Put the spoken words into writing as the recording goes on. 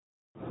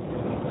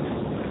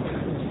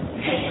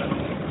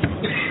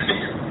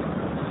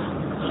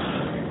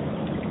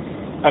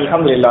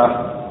الحمد لله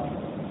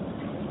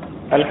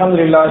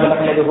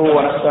نحمده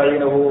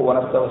ونستعينه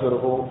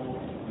ونستغفره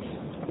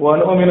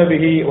ونؤمن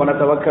به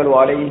ونتوكل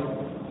عليه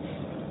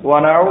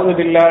ونعوذ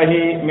بالله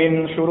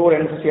من شرور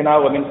انفسنا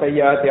ومن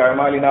سيئات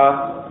اعمالنا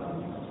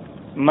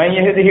من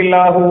يهده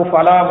الله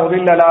فلا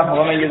مضل له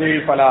ومن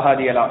يضلل فلا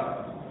هادي له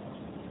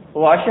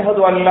واشهد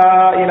ان لا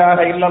اله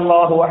الا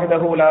الله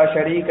وحده لا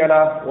شريك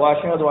له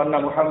واشهد ان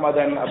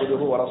محمدا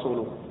عبده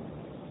ورسوله.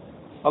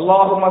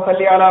 اللهم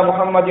صل على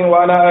محمد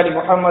وعلى ال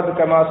محمد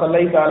كما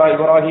صليت على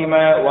ابراهيم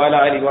وعلى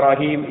ال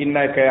ابراهيم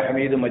انك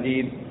حميد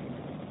مجيد.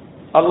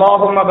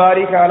 اللهم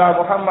بارك على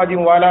محمد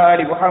وعلى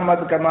ال محمد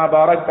كما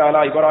باركت على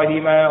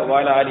ابراهيم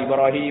وعلى ال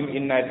ابراهيم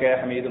انك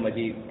حميد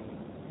مجيد.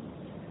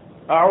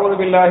 اعوذ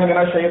بالله من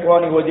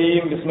الشيطان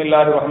الرجيم. بسم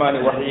الله الرحمن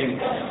الرحيم.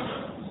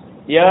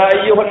 يا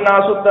ايها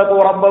الناس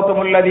اتقوا ربكم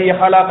الذي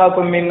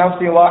خلقكم من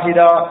نفس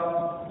واحده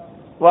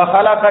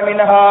وخلق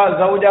منها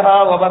زوجها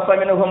وبث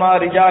منهما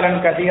رجالا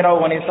كثيرا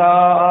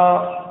ونساء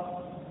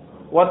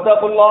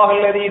واتقوا الله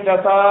الذي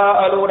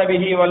تساءلون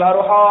به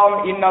والارحام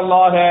ان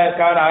الله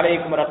كان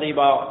عليكم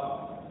رقيبا.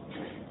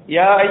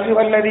 يا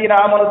ايها الذين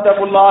امنوا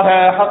اتقوا الله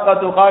حق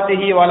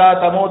تقاته ولا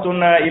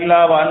تموتن الا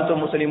وانتم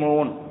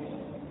مسلمون.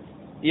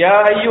 يا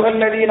ايها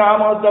الذين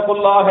امنوا اتقوا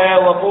الله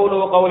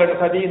وقولوا قولا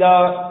سديدا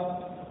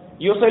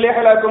يصلح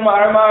لكم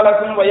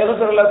اعمالكم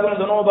ويغفر لكم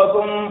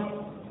ذنوبكم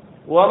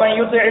ومن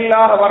يطع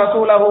الله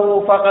ورسوله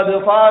فقد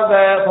فاز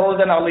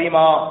فوزا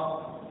عظيما.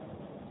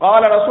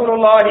 قال رسول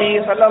الله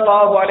صلى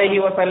الله عليه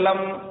وسلم: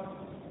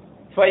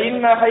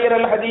 فإن خير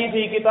الحديث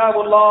كتاب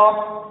الله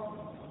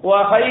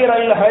وخير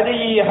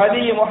الهدي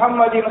هدي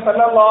محمد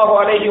صلى الله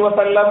عليه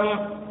وسلم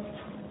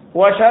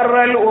وشر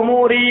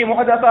الأمور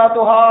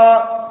محدثاتها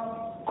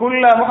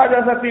كل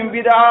محدثة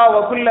بدعة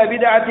وكل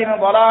بدعة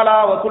ضلالة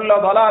وكل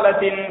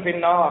ضلالة في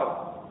النار.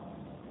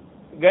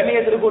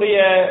 கண்ணியத்திற்குரிய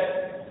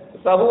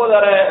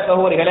சகோதர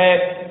சகோதரிகளே,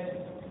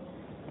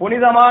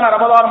 புனிதமான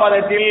ரமதான்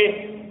மாதத்தில்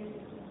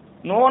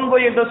நோன்பு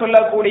என்று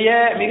சொல்லக்கூடிய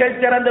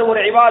மிகச்சிறந்த ஒரு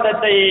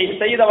இபாதத்தை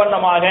செய்த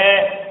வண்ணமாக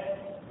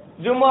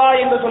ஜும்மா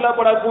என்று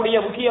சொல்லப்படக்கூடிய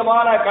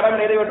முக்கியமான கடமை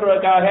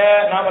நிறைவேற்றுவதற்காக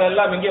நாம்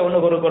எல்லாம் இங்கே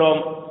ஒன்று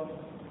கொடுக்கிறோம்.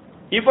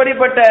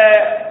 இப்படிப்பட்ட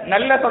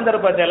நல்ல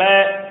சந்தர்ப்பத்தில்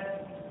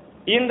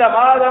இந்த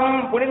மாதம்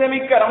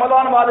புனிதமிக்க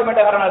ரமதான் மாதம்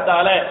என்ற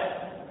காரணத்தால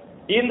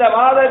இந்த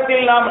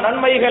மாதத்தில் நாம்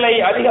நன்மைகளை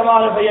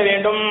அதிகமாக செய்ய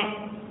வேண்டும்,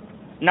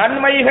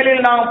 நன்மைகளில்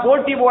நாம்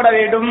போட்டி போட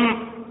வேண்டும்.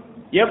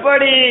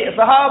 எப்படி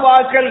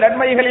சஹாபாக்கள்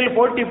நன்மைகளில்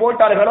போட்டி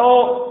போட்டார்களோ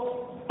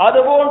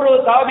அதுபோன்று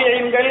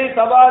தாபியீன்கள்,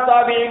 தபா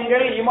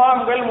தாபியீன்கள்,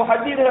 இமாம்கள்,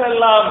 முஹத்திஸ்கள்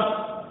எல்லாம்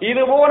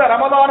இதுபோல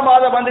ரமதான்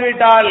மாதம்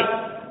வந்துவிட்டால்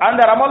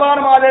அந்த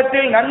ரமதான்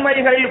மாதத்தில்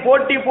நன்மைகளில்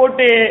போட்டி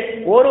போட்டு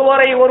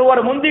ஒருவரை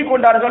ஒருவர் முந்திக்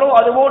கொண்டார்களோ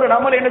அதுபோன்று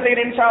நம்ம என்ன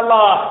செய்யணும், இன்ஷா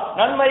அல்லாஹ்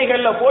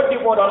நன்மைகள்ல போட்டி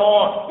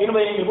போடணும்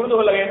என்பதை நீங்கள் புரிந்து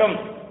கொள்ள வேண்டும்.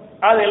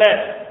 அதுல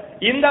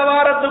இந்த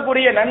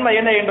வாரத்துக்குரிய நன்மை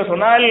என்ன என்று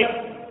சொன்னால்,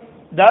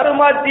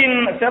 தர்மத்தின்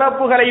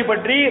சிறப்புகளை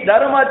பற்றி,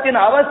 தர்மத்தின்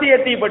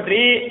அவசியத்தை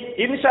பற்றி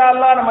இன்ஷா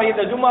அல்லாஹ் நம்ம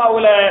இந்த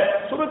ஜும்மாவுல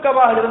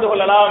சுருக்கமாக இருந்து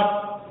கொள்ளலாம்.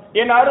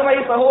 என் அருமை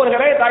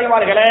சகோதரர்களே,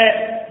 தாய்மார்களே,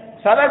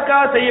 சதக்கா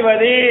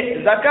செய்வது,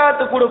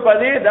 ஜக்காத்து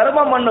கொடுப்பது,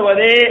 தர்மம்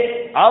பண்ணுவது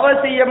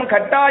அவசியம்,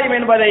 கட்டாயம்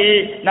என்பதை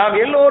நாம்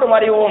எல்லோரும்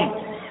அறிவோம்.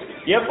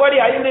 எப்படி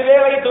 5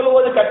 வேளை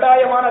தொழுவது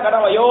கட்டாயமான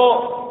கடமையோ,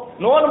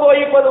 நோன்பு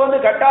வைப்பது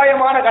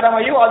கட்டாயமான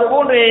கடமையோ,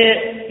 அதுபோன்று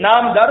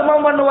நாம்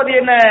தர்மம் பண்ணுவது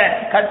என்ன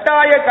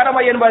கட்டாய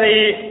கடமை என்பதை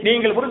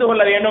நீங்கள் புரிந்து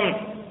கொள்ள வேண்டும்.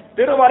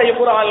 திருமறை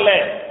குர்ஆன்ல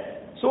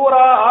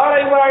சூரா ஆல்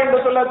இம்ரான் என்று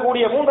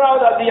சொல்லக்கூடிய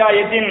 3வது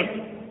அத்தியாயத்தின்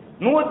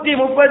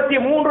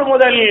 133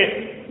 முதல்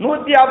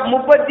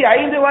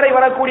 135 வரை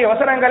வரக்கூடிய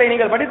வசனங்களை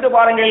நீங்கள் படித்து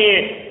பாருங்கள்.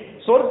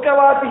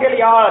 சொர்க்கவாசிகள்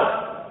யார்,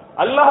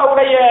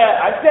 அல்லாஹ்வுடைய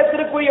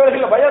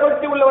அச்சத்திற்குரியவர்கள்,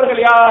 பயபக்தி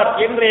உள்ளவர்கள் யார்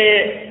என்று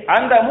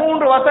அந்த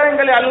 3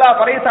 வசனங்களை அல்லாஹ்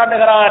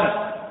பறைசாட்டுகிறான்.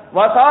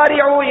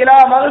 வசாரிஉ இலா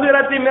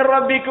மக்ஃபிரத்தின் மிர்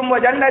ரப்பிக்கும் வ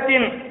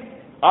ஜன்னத்தின்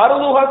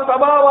அர்துஹா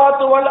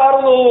ஸமாவாத்து வல்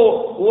அர்து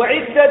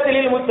உஇத்தத்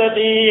லில்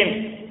முத்தகீன்.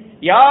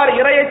 யார்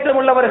இறையச்சம்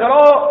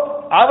உள்ளவர்களோ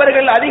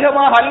அவர்கள்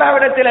அதிகமாக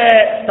அல்லாஹ்விடத்தில்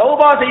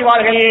தௌபா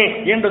செய்வார்கள்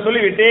என்று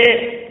சொல்லிவிட்டு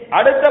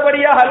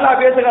அடுத்தபடியாக அல்லாஹ்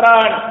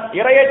பேசுகிறான்,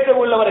 இறையச்சம்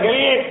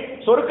உள்ளவர்கள்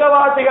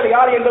சொர்க்கவாசிகள்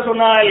யார் என்று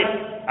சொன்னால்,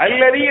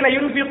 அல்லதீன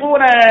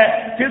யுன்ஃபிகூன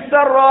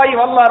ஃபிஸ்ஸர்ராய்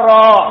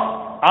வல்லர்ரா,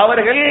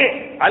 அவர்கள்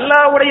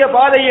அல்லாஹ்வுடைய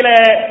பாதையில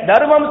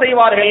தர்மம்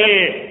செய்வார்கள்,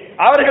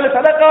 அவர்கள்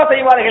சதக்கா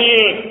செய்வார்கள்.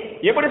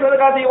 எப்படி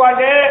சதக்கா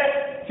செய்வாங்க?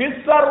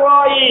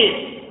 ஃபிஸ்ஸர்ராய்,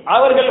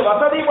 அவர்கள்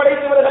வசதி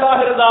படைத்தவர்களாக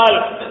இருந்தால்,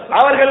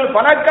 அவர்கள்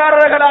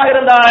பணக்காரர்களாக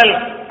இருந்தால்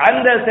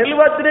அந்த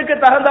செல்வத்திற்கு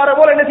தகுந்தாறு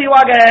போல என்ன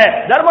செய்வாங்க,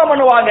 தர்மம்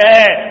பண்ணுவாங்க.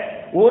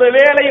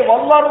 ஒருவேளை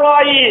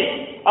வல்லர்ராய்,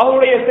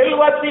 அவருடைய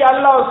செல்வத்தை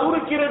அல்லாஹ்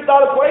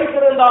சுருக்கியிருந்தால்,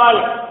 குறைத்திருந்தால்,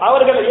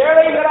 அவர்கள்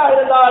ஏழைகளாக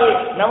இருந்தால்,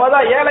 நம்ம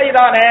தான் ஏழை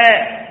தானே,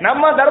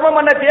 நம்ம தர்மம்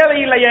பண்ண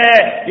தேவையில்லையே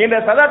இந்த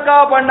சதக்கா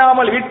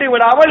பண்ணாமல் விட்டு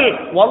விடாமல்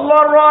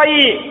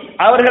வல்லர்ராய்,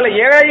 அவர்கள்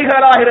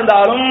ஏழைகளாக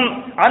இருந்தாலும்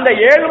அந்த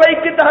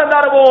ஏழ்மைக்கு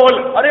தகுந்தார் போல்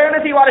அதை என்ன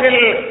செய்வார்கள்,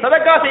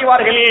 சதக்கா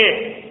செய்வார்கள்.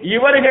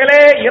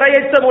 இவர்களே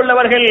இறையச்சம்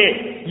உள்ளவர்கள்,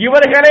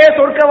 இவர்களே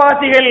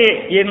சொர்க்கவாசிகள்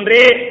என்று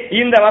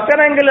இந்த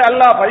வசனங்கள்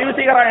அல்லாஹ் பதிவு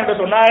செய்கிறான் என்று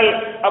சொன்னால்,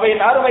 அவை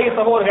அருமை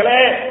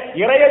சகோதரர்களே,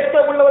 இறையற்ற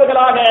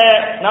உள்ளவர்களாக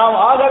நாம்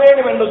ஆக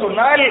வேண்டும் என்று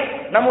சொன்னால்,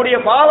 நம்முடைய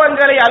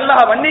பாவங்களை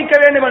அல்லாஹ் மன்னிக்க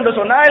வேண்டும் என்று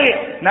சொன்னால்,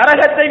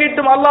 நரகத்தை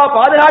விட்டும் அல்லாஹ்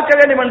பாதுகாக்க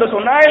வேண்டும் என்று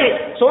சொன்னால்,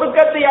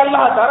 சொர்க்கத்தை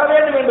அல்லாஹ் தர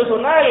வேண்டும் என்று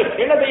சொன்னால்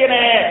என்ன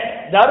செய்யணும்?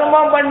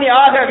 தர்மம் பண்ணி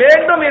ஆக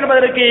வேண்டும்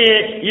என்பதற்கு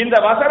இந்த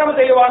வசனம்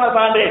தெளிவான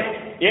சான்று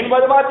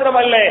என்பது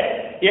மாத்திரமல்ல.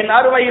 என்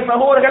அருமை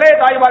சகோதரர்களே,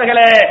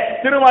 தாய்மார்களே,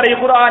 திருமறை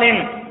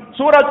குர்ஆனின்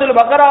சூரத்துல்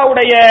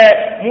பக்ராவுடைய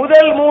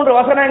முதல் 3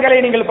 வசனங்களை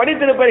நீங்கள்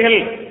படித்திருப்பீர்கள்.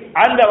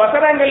 அந்த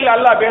வசனங்களில்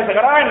அல்லாஹ்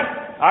பேசுகிறான்,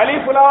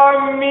 அலிஃப்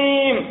லாம்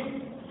மீம்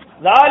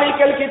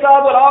ஸாலிகல்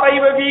கிதாபு லா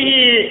ரைப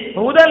ஃபீஹி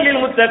ஹுதல்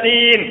லில்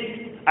முத்தகீன்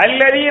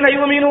அல்லதீன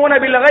யுமினூன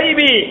பில்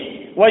கைபி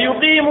வ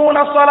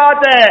யுகீமூனஸ்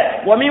ஸலாத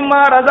வ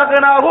மிம்மா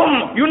ரஸக்னாஹும்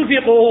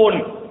யுன்ஃபிகூன்.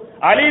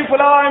 அலிஃப்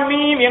லாம்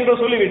மீம் என்று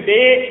சொல்லிவிட்டு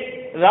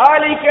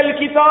ஸாலிகல்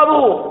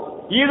கிதாபு,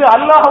 இது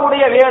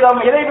அல்லாஹ்வுடைய வேதம்.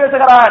 எதை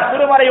பேசுகிறான்?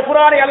 திருமறை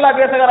குர்ஆனை அல்லாஹ்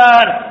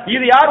பேசுகிறான்.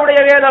 இது யாருடைய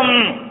வேதம்?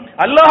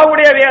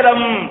 அல்லாஹ்வுடைய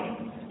வேதம்.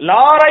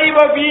 லா ரைப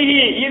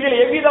ஃபீஹி, இதில்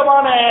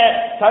எவ்விதமான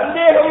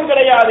சந்தேகமும்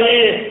கிடையாது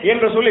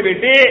என்று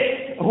சொல்லிவிட்டு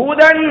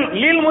ஹுதன்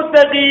லில்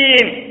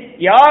முத்தகீன்,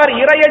 யார்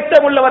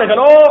இறையச்சம்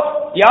உள்ளவர்களோ,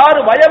 யார்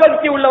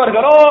பயபக்தி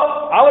உள்ளவர்களோ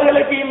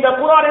அவர்களுக்கு இந்த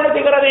குர்ஆன் என்ன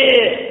செய்கிறது?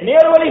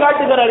 நேர்வழி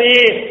காட்டுகிறது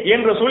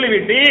என்று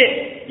சொல்லிவிட்டு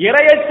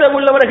இறையச்சம்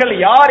உள்ளவர்கள்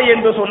யார்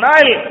என்று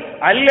சொன்னால்,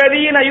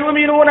 அல்லதீன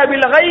யுமினூன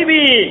பில்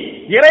கைபி,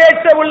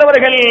 இறையச்சம்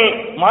உள்ளவர்கள்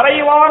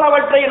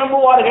மறைவானவற்றை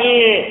நம்புவார்கள்.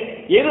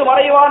 எது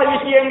மறைவான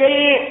விஷயங்கள்?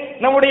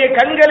 நம்முடைய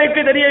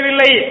கண்களுக்கு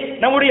தெரியவில்லை,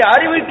 நம்முடைய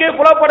அறிவுக்கு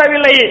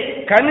புலப்படவில்லை.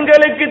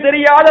 கண்களுக்கு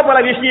தெரியாத பல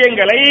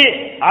விஷயங்களை,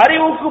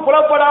 அறிவுக்கு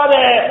புலப்படாத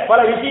பல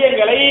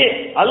விஷயங்களை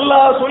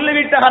அல்லாஹ்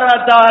சொல்லிவிட்ட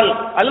காரணத்தால்,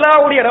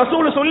 அல்லாஹ்வுடைய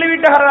ரசூல்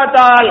சொல்லிவிட்ட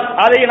காரணத்தால்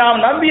அதை நாம்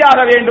நம்பியாக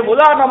வேண்டும்.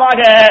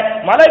 உதாரணமாக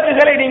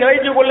மலக்குகளை நீங்கள்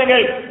வைத்துக்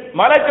கொள்ளுங்கள்.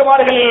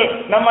 மலக்குமார்கள்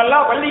நம்ம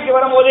எல்லாம் பள்ளிக்கு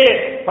வரும்போது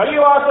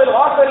பள்ளிவாசல்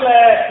வாசல்ல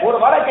ஒரு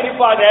மலக்கு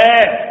நிற்பாங்க,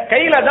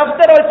 கையில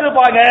தப்தர்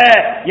வச்சிருப்பாங்க.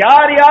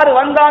 யார் யார்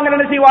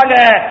வந்தாங்கன்னு செய்வாங்க,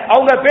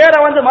 அவங்க பேரை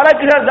வந்து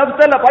மலக்குகள்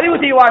தப்தர்ல பதிவு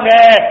செய்வாங்க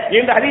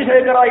என்று ஹதீஸ்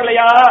இருக்கிறா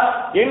இல்லையா?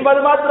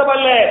 என்பது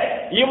மாத்திரமல்ல,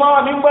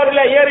 இமாம்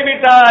மிம்பர்ல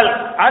ஏறிவிட்டால்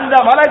அந்த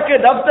மலக்கு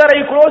தப்தரை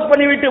க்ளோஸ்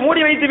பண்ணிவிட்டு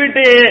மூடி வைத்து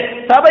விட்டு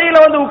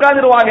சபையில வந்து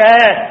உட்கார்ந்துருவாங்க,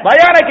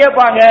 பயான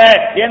கேட்பாங்க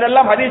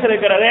என்றெல்லாம் ஹதீஸ்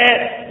இருக்கிறது.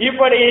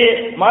 இப்படி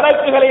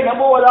மலக்குகளை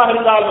நம்புவதாக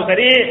இருந்தாலும்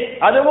சரி,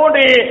 அதுபோன்று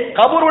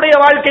கபருடைய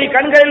வாழ்க்கை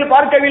கண்களில்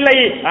பார்க்கவில்லை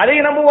அதை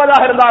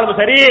நம்புவதாக இருந்தாலும்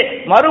சரி,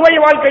 மறுமை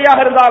வாழ்க்கையாக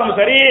இருந்தாலும்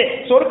சரி,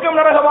 சொர்க்கம்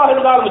நரகமாக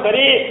இருந்தாலும்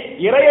சரி,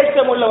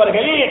 இறையச்சம்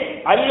உள்ளவர்கள்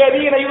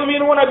அல்லதீன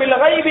யுமினூன பில்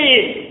கைபி,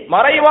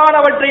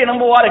 மறைவானவற்றை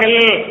நம்புவார்கள்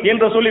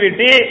என்று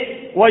சொல்லிவிட்டு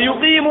வ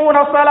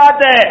யுகீமூனஸ்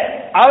ஸலாத,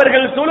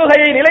 அவர்கள்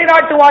தொழுகையை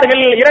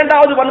நிலைநாட்டுவார்கள்.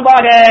 இரண்டாவது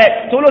பண்பாக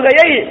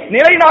தொழுகையை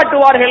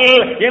நிலைநாட்டுவார்கள்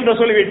என்று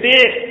சொல்லிவிட்டு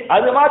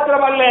அது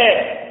மாத்திரமல்ல,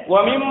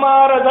 வ மிம்மா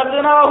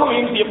ரஸக்னாஹும்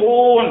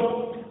யுன்ஃபிகூன்,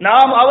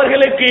 நாம்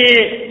அவர்களுக்கு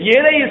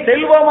எதை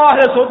செல்வமாக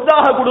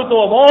சொத்தாக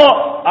கொடுத்தோமோ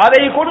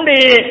அதை கொண்டு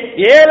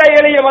ஏழை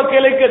எளிய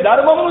மக்களுக்கு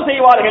தர்மமும்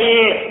செய்வார்கள்.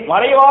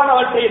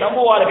 மறைவானவற்றை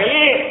நம்புவார்கள்,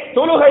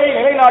 தொழுகையை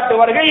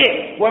நிலைநாட்டுவார்கள்.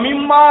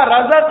 மிம்மா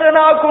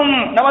ரஸக்னாகும்,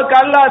 நமக்கு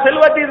அல்லாஹ்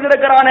செல்வத்தை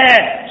தந்திருக்கிறானே,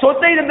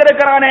 சொத்தை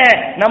தந்திருக்கிறானே,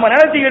 நம்ம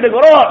நினைச்சுக்கிட்டு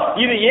இருக்கிறோம்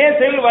இது ஏன்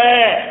செல்வ,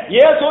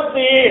 ஏன்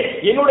சொத்து,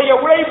 என்னுடைய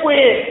உழைப்பு,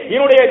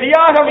 என்னுடைய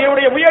தியாகம்,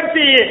 என்னுடைய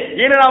முயற்சி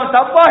என்று நாம்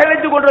தப்பாக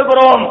நினைத்துக்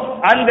கொண்டிருக்கிறோம்.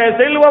 அந்த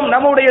செல்வம்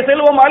நம்முடைய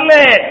செல்வம் அல்ல.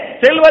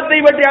 செல்வத்தை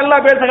பற்றி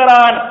அல்லாஹ்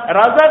பேசுகிறான்.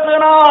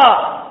 ரஸக்னா,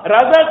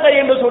 ரஸக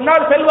என்று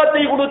சொன்னால்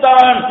செல்வத்தை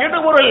கொடுத்தான் என்று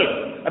பொருள்.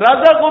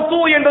 ரஸகுது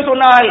என்று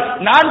சொன்னால்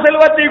நான்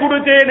செல்வத்தை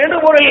கொடுத்தேன் என்று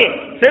பொருள்.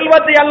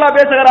 செல்வத்தை அல்லாஹ்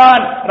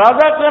பேசுகிறான்.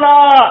 ரஸக்னா,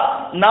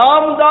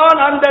 நாம் தான்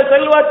அந்த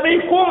செல்வத்தை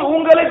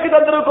உங்களுக்கு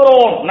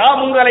தந்திருக்கிறோம்.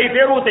 நாம் உங்களை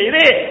தேர்வு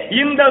செய்து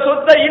இந்த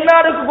சொத்தை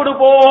இன்னாருக்கு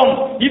கொடுப்போம்,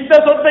 இந்த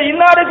சொத்தை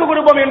இன்னாருக்கு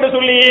கொடுப்போம் என்று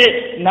சொல்லி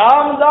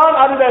நாம் தான்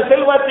அந்த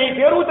செல்வத்தை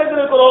தேர்வு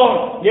செய்திருக்கிறோம்.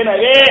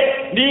 எனவே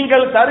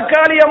நீங்கள்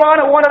தற்காலிகமான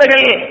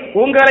ஓனர்கள்.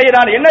 உங்களை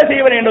நான் என்ன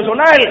செய்வேன் என்று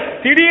சொன்னால்,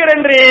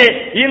 திடீரென்று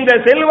இந்த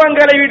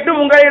செல்வங்களை விட்டு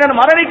உங்களை நான்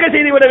மரணிக்க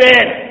செய்து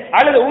விடுவேன்,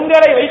 அல்லது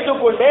உங்களை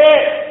வைத்துக் கொண்டு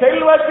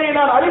செல்வத்தை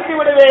நான் அழித்து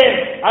விடுவேன்.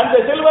 அந்த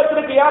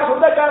செல்வத்திற்கு யார்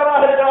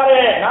சொந்தக்காரராக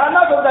இருக்கிறாரே, நான்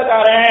தான் சொந்தக்காரன்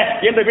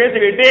என்று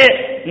பேசிவிட்டு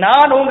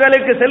நான்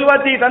உங்களுக்கு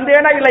செல்வத்தை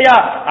தந்தேனா இல்லையா,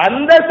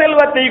 அந்த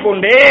செல்வத்தை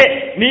கொண்டு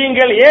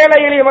நீங்கள் ஏழை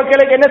எளிய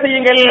மக்களுக்கு என்ன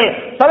செய்யுங்கள்?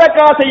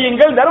 சதக்கா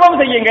செய்யுங்கள், தர்மம்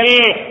செய்யுங்கள்.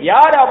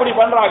 யார் அப்படி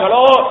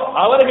பண்றாங்களோ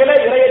அவர்களே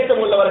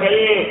இறையச்சம்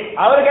உள்ளவர்கள்,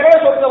 அவர்களே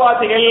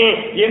சொர்க்கவாசிகள்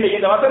என்று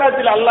இந்த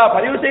வசனத்தில் அல்லாஹ்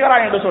பதிவு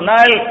செய்கிறான் என்று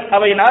சொன்னால்,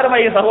 அவை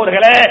அருமை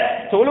சகோதரர்களே,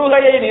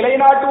 தொழுகையை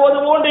நிலைநாட்டுவது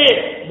போன்று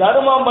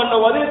தர்மம்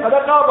பண்ணுவது,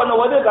 சதக்கா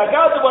பண்ணுவது,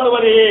 ஜகாத்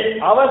பண்ணுவது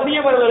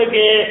அவசியம்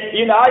என்பதற்கு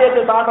இந்த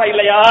ஆயத்து சான்றா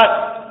இல்லையா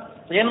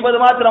என்பது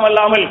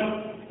மாத்திரமல்லாமல்,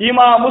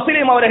 இமாம்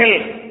முஸ்லிம் அவர்கள்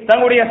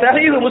தங்களுடைய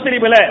சஹீஹ்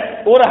முஸ்லிமில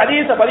ஒரு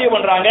ஹதீஸ பதிவு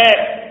பண்றாங்க.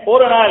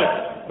 ஒரு நாள்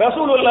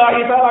ரசூலுல்லாஹி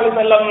ஸல்லல்லாஹு அலைஹி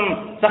வஸல்லம்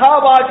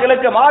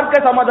சஹாபாக்களுக்கு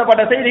மார்க்க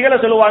சம்பந்தப்பட்ட செய்திகளை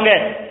சொல்லுவாங்க.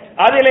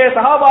 அதிலே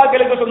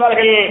சஹாபாக்களுக்கு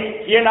சொன்னார்கள்,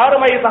 என்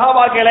அருமை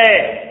சஹாபாக்களே,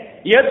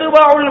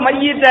 யத்பஉல்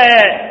மய்யித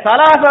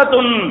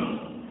ஸலாஸத்துன்,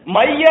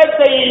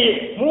 மையத்தை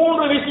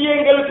 3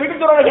 விஷயங்கள்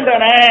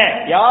பிடித்துறகின்றன.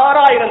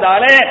 யாரா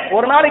இருந்தாலும்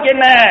ஒரு நாளைக்கு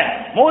என்ன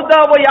மூத்தா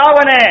போய்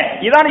ஆவன.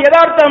 இதான்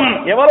யதார்த்தம்.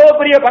 எவ்வளவு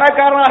பெரிய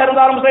பணக்காரனாக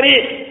இருந்தாலும் சரி,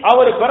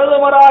 அவர்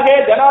பிரதமராக,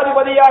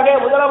 ஜனாதிபதியாக,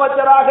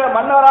 முதலமைச்சராக,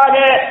 மன்னராக,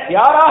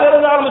 யாராக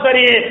இருந்தாலும்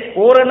சரி,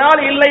 ஒரு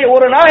நாள் இல்லை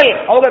ஒரு நாள்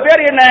அவங்க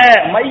பேர் என்ன,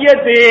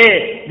 மையத்து,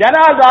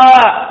 ஜனாதா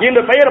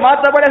என்று பெயர்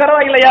மாற்றப்படுகிறதா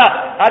இல்லையா?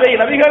 அதை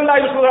நபிகள்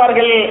நாயகம்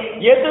சொல்கிறார்கள்,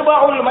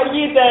 எதுபாவுல்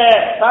மையீத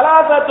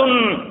சலாசத்துன்,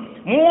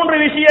 3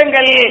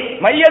 விஷயங்கள்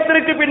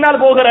மையத்திற்கு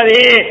பின்னால் போகிறது.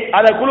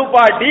 அதை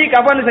குளிப்பாட்டி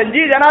கஃன்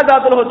செஞ்சு ஜனாதா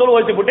தொழுகை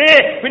வச்சுட்டு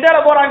பின்னால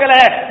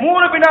போறாங்களே,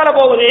 3 பின்னால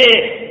போகுது.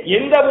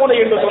 எந்த 3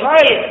 என்று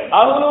சொன்னால்,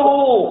 அஹ்லுஹு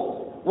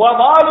வ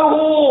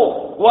மாலுஹு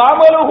வ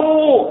அமலுஹு,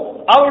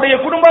 அவருடைய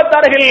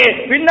குடும்பத்தார்கள்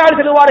பின்னால்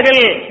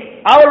செல்வார்கள்,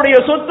 அவருடைய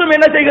சொத்தும்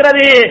என்ன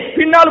செய்கிறது,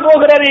 பின்னால்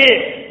போகிறது,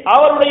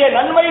 அவருடைய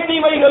நன்மை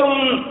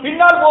தீமைகளும்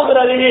பின்னால்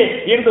போகிறது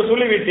என்று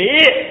சொல்லிவிட்டு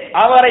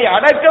அவரை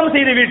அடக்கம்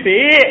செய்துவிட்டு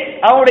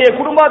அவருடைய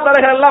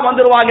குடும்பத்தார்கள் எல்லாம்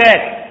வந்துருவாங்க.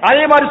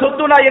 அதே மாதிரி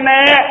சொத்துனா என்ன,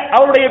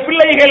 அவருடைய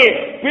பிள்ளைகள்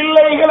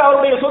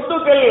அவருடைய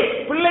சொத்துக்கள்,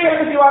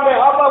 பிள்ளைகள் செய்வாங்க,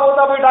 அப்பா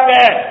போத்தா போயிட்டாங்க,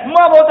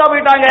 அம்மா போத்தா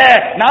போயிட்டாங்க,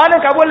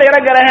 நானும் கபூல்ல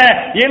இறங்குறேன்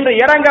என்று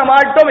இறங்க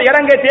மாட்டோம்,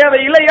 இறங்க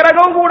தேவையில்லை,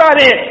 இறங்கவும்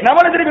கூடாது,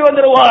 நம்மளும் திரும்பி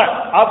வந்துருவோம்.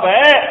 அப்ப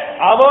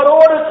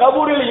அவரோடு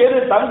கபூரில் எது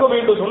தங்கும்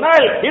என்று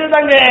சொன்னால் இது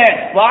தங்க.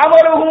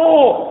 வாமருஹு,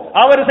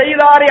 அவர்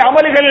செய்தாரே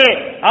அமல்கள்,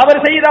 அவர்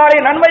செய்தாரே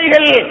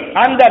நன்மைகள்,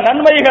 அந்த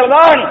நன்மைகள்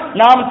தான்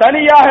நாம்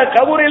தனியாக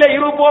கபூரிலே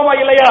இருப்போமா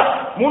இல்லையா?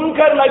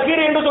 முன்கர்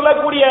நக்கீர் என்று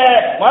சொல்லக்கூடிய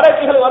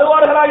மலக்குகள்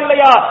வருவார்களா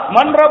இல்லையா?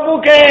 மன்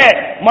ரப்புகே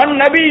மன்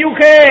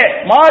நபியுகே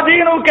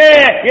மாதீனுகே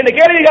என்று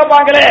கேள்வி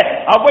கேட்பாங்களே,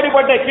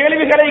 அப்படிப்பட்ட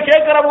கேள்விகளை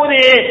கேட்கிற போது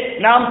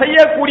நாம்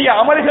செய்யக்கூடிய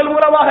அமல்கள்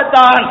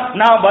மூலமாகத்தான்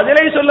நாம்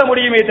பதிலை சொல்ல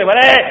முடியுமே தவிர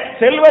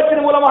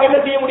செல்வத்தின் மூலமாக என்ன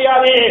செய்ய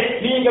முடியாது,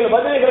 நீங்கள்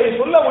பதில்களை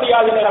சொல்ல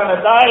முடியாது என்ற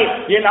காரணத்தால்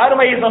என்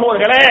அருமை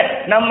சகோதரர்களே,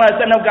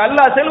 நமக்கு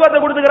அல்லாஹ் செல்வத்தை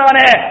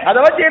கொடுத்துக்கிறானே, அதை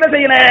வச்சு என்ன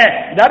செய்யணும்,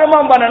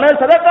 தர்மம் பண்ணணும்,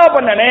 சதக்கா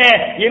பண்ணணும்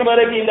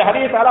என்பதற்கு இந்த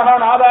ஹதீஸ்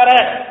அழகான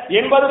ஆதாரம்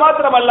என்பது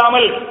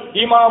மாத்திரமல்லாமல்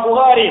இமாம்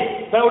புகாரி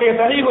தன்னுடைய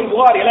சஹீஹுல்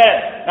புகாரில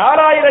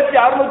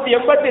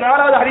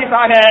 4684வது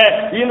ஹதீஸாக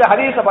இந்த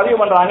ஹதீஸை பதிவு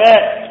பண்றாங்க.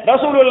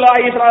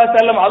 ரசூலுல்லாஹி ஸல்லல்லாஹு அலைஹி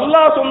வஸல்லம்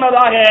அல்லாஹ்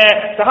சொன்னதாக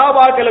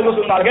சஹாபாக்களுக்கு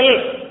சொன்னார்கள்.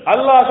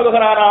 அல்லாஹ்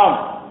சொல்கிறாராம்,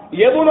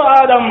 எபுனு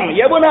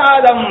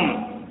ஆதம்,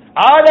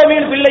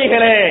 ஆதமின்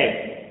பிள்ளைகளே,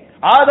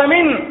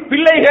 ஆதமின்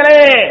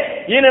பிள்ளைகளே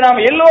என்று நாம்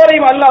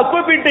எல்லோரையும் அல்லாஹ்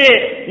கூப்பிட்டு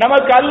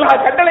நமக்கு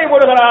அல்லாஹ் கட்டளை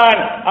போடுகிறான்.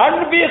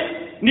 அன்பிஸ்,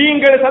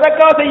 நீங்கள்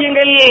சதக்கா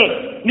செய்யுங்கள்,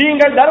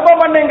 நீங்கள்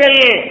தர்மம்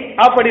பண்ணுங்கள்.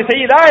 அப்படி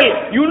செய்தால்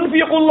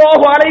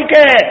யுன்ஃபிகுல்லாஹு அலைக,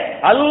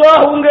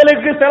 அல்லாஹ்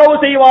உங்களுக்கு செலவு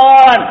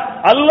செய்வான்,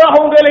 அல்லாஹ்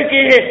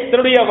உங்களுக்கு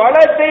தன்னுடைய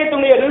வளத்தை,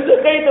 தன்னுடைய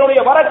ரிஸ்கை,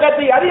 தன்னுடைய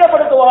வரக்கத்தை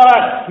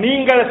அதிகப்படுத்துவான்.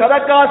 நீங்கள்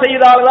சதக்கா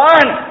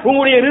செய்தால்தான்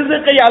உங்களுடைய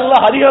ரிஸ்கை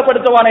அல்லாஹ்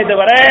அதிகப்படுத்துவானே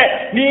தவிர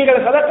நீங்கள்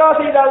சதக்கா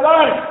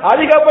செய்தால்தான்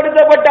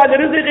அதிகப்படுத்தப்பட்ட அந்த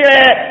ரிஸ்கை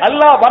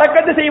அல்லாஹ்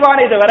வரக்கத்து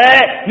செய்வானே தவிர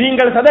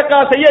நீங்கள் சதக்கா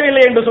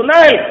செய்யவில்லை என்று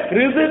சொன்னால்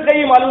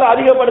ரிஸ்கையும் அல்லாஹ்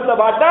அதிகப்படுத்த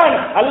மாட்டான்,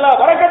 அல்லாஹ்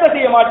வரக்கத்தை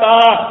செய்ய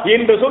மாட்டான்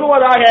என்று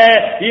சொல்வதாக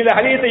இந்த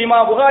ஹதீஸை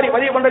இமாம் புகாரி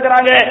பதிவு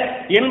பண்றாங்க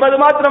என்பது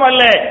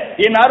மாத்திரமல்ல,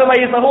 என் அருமை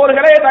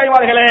சகோதரர்களே,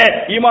 தாய்மார்களே,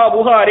 இமாம்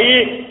புகாரி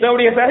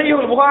தன்னுடைய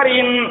சஹீஹுல்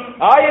புகாரியின்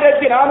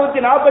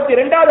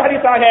 1442வது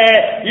ஹதீஸாக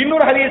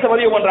இன்னொரு ஹதீஸை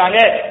பதிவு பண்றாங்க.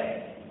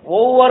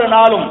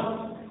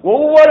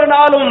 ஒவ்வொரு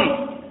நாளும்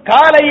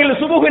காலையில்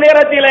சுபுகு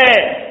நேரத்திலே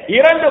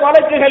 2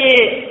 மலக்குகள்,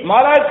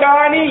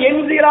 மலக்கானி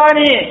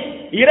என்சிரானி,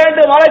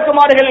 2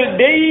 மலக்குமார்கள்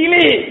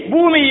டெய்லி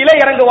பூமியிலே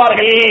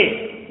இறங்குவார்கள்.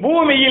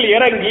 பூமியில்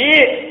இறங்கி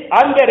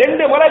அந்த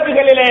 2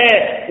 மலக்குகளிலே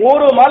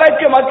ஒரு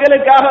மலக்கு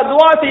மக்களுக்காக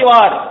துஆ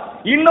செய்வார்,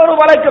 இன்னொரு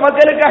மலக்கு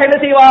மக்களுக்காக என்ன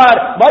செய்வார்,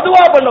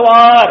 பதுவா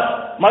பண்ணுவார்.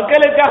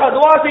 மக்களுக்காக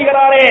துஆ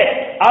செய்கிறாரே,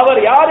 அவர்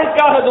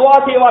யாருக்காக துஆ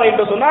செய்வார்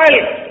என்று சொன்னால்,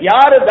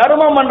 யாரு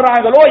தர்மம்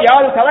பண்றாங்களோ,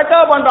 யாரு சதக்கா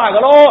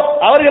பண்றாங்களோ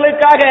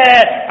அவர்களுக்காக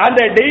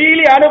அந்த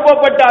டெய்லி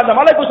அனுப்பப்பட்ட அந்த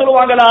மலக்கு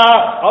சொல்லுவாங்களா,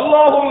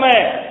 அல்லாஹும்ம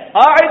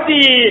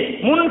ஆதி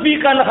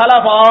முன்ஃபிகன்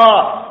ஹலஃபா,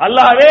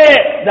 அல்லாஹ்வே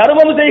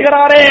தர்மம்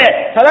செய்கிறாரே,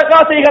 சதக்கா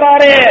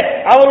செய்கிறாரே,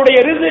 அவருடைய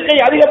ரிஸ்கை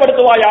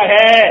அதிகப்படுத்துவாயாக,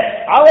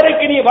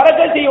 அவருக்கு நீ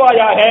பரக்கத்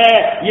செய்வாயாக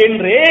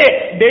என்று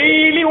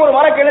டெய்லி ஒரு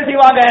மலக்கு என்ன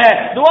செய்வாங்க,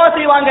 துஆ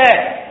செய்வாங்க.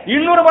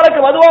 இன்னொரு மலக்கு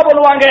பதுவா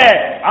பண்ணுவாங்க.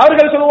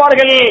 அவர்கள்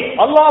சொல்வார்கள்,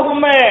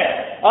 அல்லாஹும்ம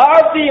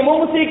ஆதி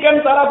மும்சிகன்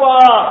தரபா,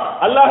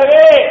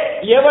 அல்லாஹ்வே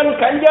எவன்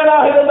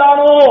கஞ்சனாக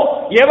இருந்தானோ,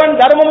 எவன்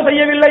தர்மம்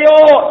செய்யவில்லையோ,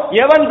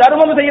 எவன்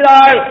தர்மம்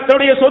செய்தால்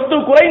தன்னுடைய சொத்து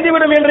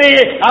குறைந்துவிடும் என்று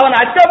அவன்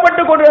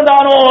அச்சப்பட்டுக்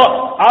கொண்டிருந்தானோ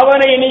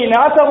அவனை நீ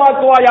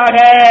நாசமாக்குவாயாக,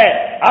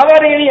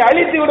 அவனை நீ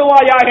அழித்து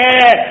விடுவாயாக,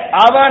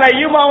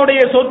 அவனையும்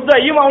அவனுடைய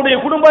சொத்தையும் அவனுடைய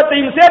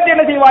குடும்பத்தையும் சேர்த்து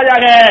என்ன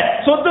செய்வாயாக,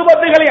 சொத்து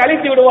பத்துகளை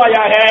அழித்து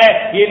விடுவாயாக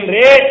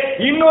என்று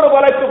இன்னொரு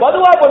வழக்கு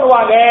பதுவா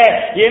பண்ணுவாங்க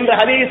என்ற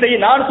ஹதீஸை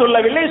நான்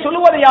சொல்லவில்லை,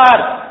 சொல்லுவது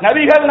யார்,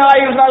 நபிகள்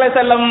நாயகம் ஸல்லல்லாஹு அலைஹி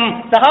வஸல்லம்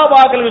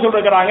சஹாபாக்களுக்கு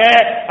சொல்றாங்க.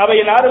 அவை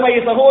அருமை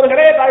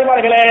சகோதரர்களே,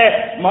 தாய்மார்களே,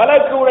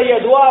 மலக்குடைய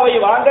துஆவை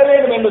வாங்க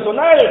வேண்டும் என்று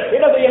சொன்னால்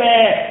என்ன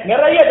செய்யணும்,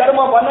 நிறைய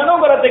தர்மம்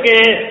பண்ணணும்ங்கிறதுக்கு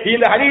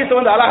இந்த ஹதீஸ்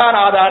அழகான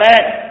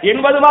ஆதாரம்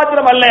என்பது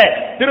மாத்திரமல்ல,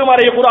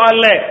 திருமறை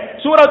குர்ஆன்ல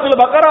சூரத்துல்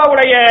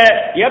பக்கராவுடைய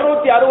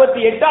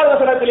 268வது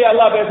வசனத்திலே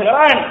அல்லாஹ்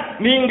பேசுகிறான்,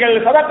 நீங்கள்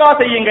சதக்கா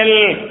செய்யுங்கள்,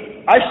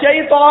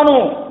 அஷ்ஷைத்தானு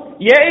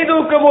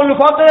யஇதுகுமுல்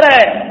ஃபக்ர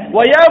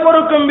வ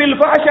யஅமுருக்கும் பில்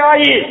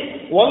ஃபஹ்ஷாயி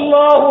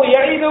வல்லாஹு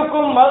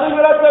யஇதுக்கும்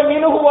மக்ஃபிரத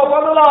மின்ஹு வ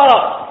ஃபضலா,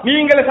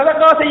 நீங்கள்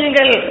சதக்கா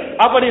செய்யுங்கள்.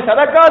 அப்படி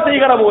சதக்கா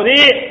செய்கிற போது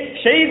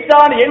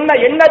ஷைத்தான் என்ன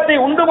எண்ணத்தை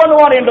உண்டு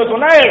பண்ணுவான் என்று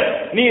சொன்னால்,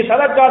 நீ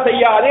சதக்கா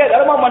செய்யாதே,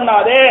 தர்மம்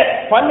பண்ணாதே,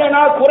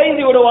 பண்ணினா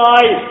குறைந்து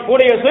விடுவாய்,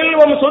 உடைய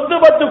செல்வம் சொத்து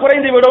பத்து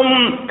குறைந்து விடும்,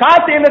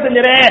 காசு என்ன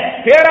செஞ்சிரேன்,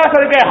 பேராசை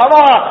இருக்க,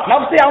 ஹவா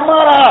நப்சி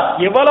அம்மாரா,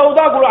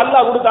 எவ்வளவுதான்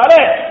அல்லாஹ்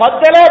கொடுத்தாலே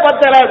பத்தல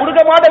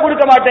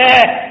கொடுக்க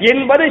மாட்டேன்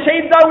என்பது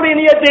ஷைத்தானுடைய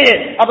நியத்து.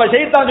 அப்ப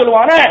ஷைத்தான்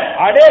சொல்லுவானே,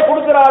 அடே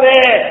கொடுத்துறாதே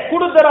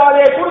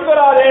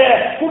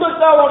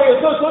கொடுத்தா உடைய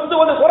சொத்து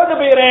வந்து குறைந்து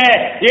போயிறேன்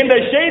என்ற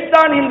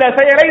ஷைத்தான் இந்த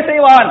செயலை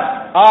செய்வான்.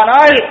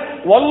 ஆனால்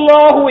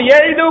வல்லாஹு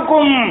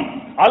யஇதுக்கும்,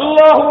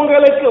 அல்லாஹ்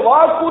உங்களுக்கு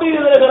வாக்குறுதி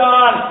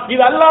தருகிறான்.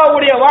 இது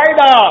அல்லாஹ்வுடைய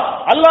வாய்தா,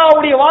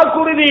 அல்லாஹ்வுடைய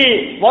வாக்குறுதி.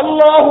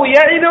 வல்லாஹு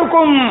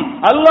யஇதுக்கும்,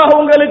 அல்லாஹ்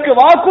உங்களுக்கு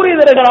வாக்குறுதி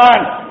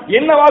தருகிறான்.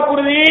 என்ன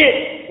வாக்குறுதி?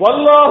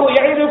 வல்லாஹு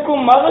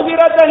யஇதுக்கும்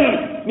மக்ஃபிரதன்,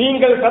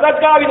 நீங்கள்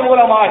சதக்காவின்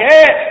மூலமாக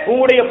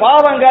உங்களுடைய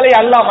பாவங்களை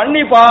அல்லாஹ்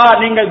மன்னிப்பான்.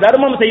 நீங்கள்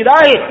தர்மம்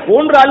செய்தால்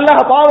ஒன்று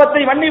அல்லாஹ்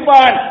பாவத்தை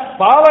மன்னிப்பான்,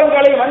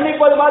 பாவங்களை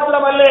மன்னிப்பது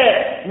மாத்திரமல்ல,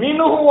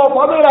 மின்ஹு வ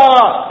ஃபضலா,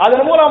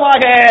 அதன்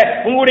மூலமாக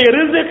உங்களுடைய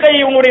ரிஸ்கை,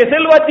 உங்களுடைய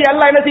செல்வத்தை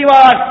அல்லாஹ் என்ன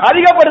செய்வான்,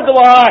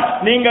 அதிகப்படுத்துவான்.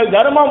 நீங்கள்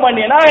தர்மம்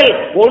பண்ணினால்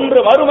ஒன்று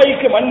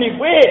மறுமைக்கு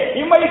மன்னிப்பு,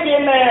 இம்மைக்கு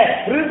என்ன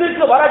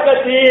ரிஸ்க்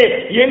வரக்கத்து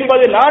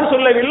என்பது நான்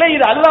சொல்லவில்லை,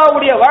 இது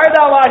அல்லாஹ்வுடைய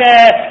வாய்தாவாக,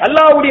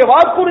 அல்லாஹ்வுடைய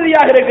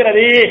வாக்குறுதியாக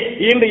இருக்கிறது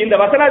என்று இந்த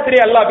வசனத்திலே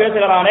அல்லாஹ்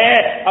பேசுகிறானே.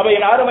 அப்ப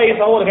என் அருமை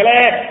சகோதரர்களே,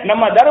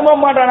 நம்ம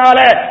தர்மம் பண்றனால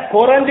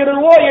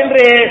குறைஞ்சிடுவோ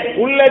என்று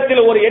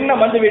உள்ளத்தில் ஒரு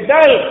எண்ணம்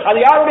வந்துவிட்டால் அது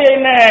யாருடைய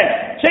என்ன,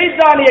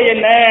 ஷைத்தானிய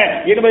என்ன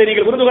என்பதை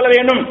நீங்கள் புரிந்து கொள்ள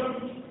வேண்டும்.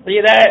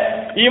 இத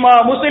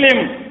இமாம்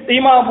முஸ்லிம்,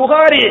 இமாம்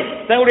புகாரி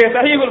தன்னுடைய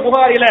சஹீஹுல்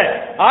புகாரில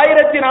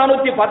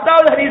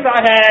 1410வது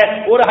ஹதீஸாக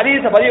ஒரு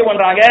ஹதீஸை பதிவு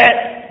பண்றாங்க.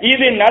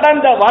 இது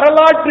நடந்த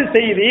வரலாற்று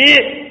செய்தி.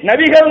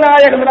 நபிகள்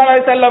நாயகம் ஸல்லல்லாஹு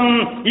அலைஹி வஸல்லம்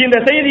இந்த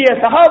செய்தியை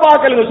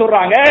சஹாபாக்களுக்கு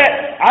சொல்றாங்க.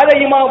 அதை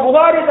இமாம்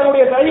புகாரி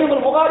தன்னுடைய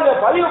சஹீஹுல் புகாரில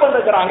பதிவு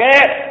பண்ணிருக்காங்க.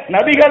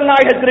 நபிகள்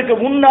நாயகத்திற்கு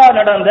முன்னால்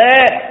நடந்த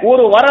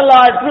ஒரு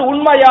வரலாற்று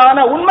உண்மையான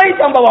உண்மை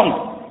சம்பவம்.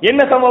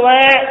 என்ன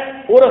சம்பவம்?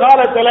 ஒரு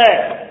காலத்துல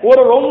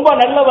ஒரு ரொம்ப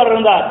நல்லவர்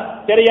இருந்தார்,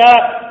 சரியா?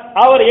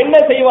 அவர் என்ன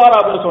செய்வார்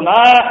அப்படின்னு சொன்னா,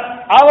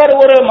 அவர்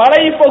ஒரு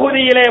மலை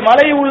பகுதியிலே,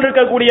 மலை உள்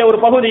இருக்கக்கூடிய ஒரு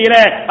பகுதியில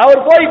அவர்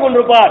போய்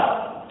கொண்டிருப்பார்.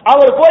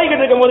 அவர்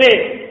போய்கிட்டு இருக்கும் போது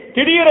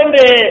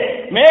திடீரென்று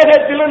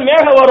மேகத்திலும்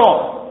மேகம் வரும்,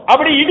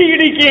 அப்படி இடி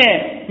இடிக்கும்,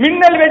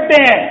 மின்னல்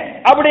வெட்டும்,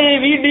 அப்படி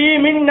இடி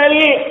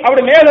மின்னல்,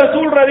 அப்படி மேகம்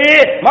சூழ்றது,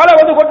 மழை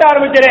வந்து கொட்ட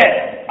ஆரம்பிச்சிரு.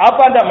 அப்ப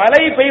அந்த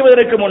மழை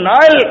பெய்வதற்கு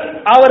முன்னால்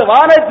அவர்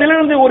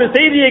வானத்திலிருந்து ஒரு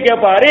செய்தியை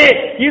கேட்பாரு,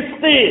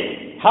 இஸ்தி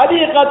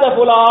ஹதீகத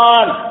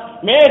ஃபுலான்,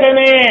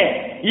 மேகமே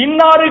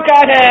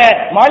இன்னாருக்காக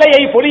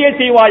மழையை பொழிய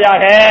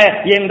செய்வாயாக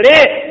என்று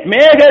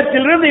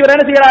மேகத்திலிருந்து இவர்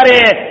என்ன செய்கிறாரு,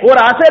 ஒரு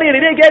அசரீர்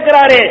இதை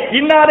கேட்கிறாரு.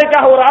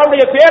 இன்னாருக்காக ஒரு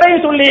ஆளுடைய பேரை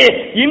சொல்லி,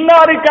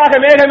 இன்னாருக்காக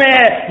மேகமே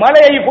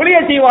மழையை பொழிய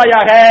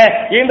செய்வாயாக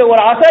என்று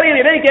ஒரு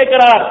அசரீர் இதை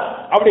கேட்கிறார்.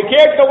 அப்படி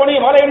கேட்க உடனே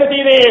மழை என்ன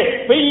செய்யுது,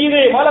 பெய்யுது,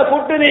 மழை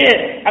கொட்டுது.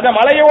 அந்த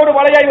மலையோடு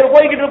மலையா இவர்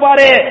போய்கிட்டு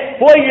இருப்பாரு.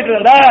 போய்கிட்டு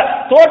இருந்தா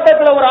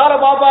தோட்டத்துல ஒரு ஆளை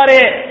பார்ப்பாரு.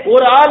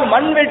 ஒரு ஆள்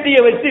மண்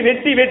வெட்டியை வச்சு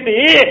வெட்டி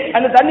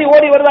அந்த தண்ணி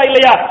ஓடி வருதா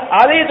இல்லையா,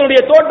 அதை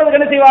தன்னுடைய தோட்டத்துக்கு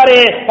என்ன செய்வாரு,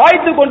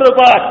 பாய்த்து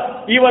கொண்டிருப்பார்.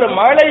 இவர்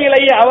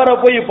மழையிலேயே அவரை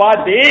போய்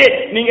பார்த்து,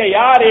 நீங்க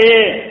யாரு,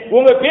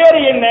 உங்க பேர்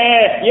என்ன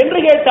என்று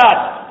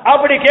கேட்டார்.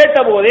 அப்படி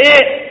கேட்டபோது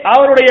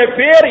அவருடைய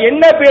பேர்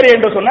என்ன பேர்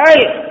என்று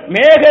சொன்னால்,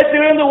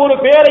 மேகத்திலிருந்து ஒரு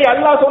பேரை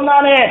அல்லாஹ்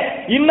சொன்னானே,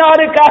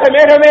 இன்னாருக்காக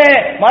மேகமே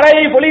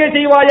மழையை பொழிய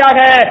செய்வாயாக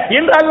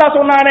என்று அல்லாஹ்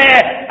சொன்னானே,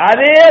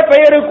 அதே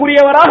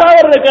பெயருக்குரியவராக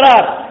அவர்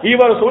இருக்கிறார்.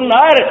 இவர்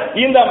சொன்னார்,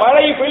 இந்த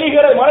மழை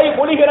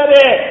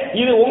பொழிகிறது,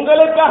 இது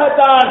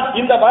உங்களுக்காகத்தான்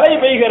இந்த மழை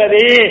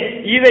பெய்கிறது.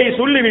 இதை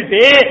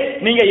சொல்லிவிட்டு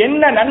நீங்க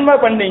என்ன நன்மை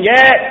பண்ணீங்க,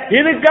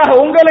 இதுக்காக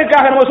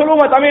உங்களுக்காக நம்ம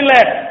சொல்லுவோம் தமிழ்ல,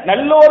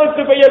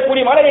 நல்லோருக்கு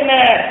பெய்யக்கூடிய மழை என்ன,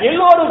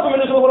 எல்லோருக்கும்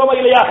என்று சொல்லுவோம்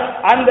இல்லையா,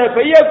 அந்த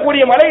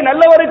பெய்யக்கூடிய மழை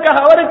நல்லவருக்காக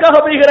அவருக்காக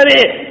பெய்கிறது,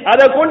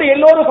 அதை கொண்டு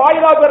எல்லோரும்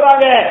பாதுகா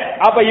பெறாங்க.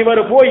 அப்ப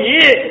இவர் போய்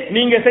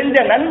நீங்க செஞ்ச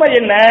நன்மை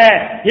என்ன,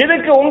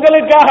 எதுக்கு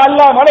உங்களுக்காக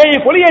அல்லாஹ் மழையை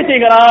பொழிய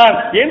செய்கிறான்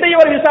என்று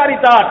இவர்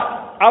விசாரித்தார்.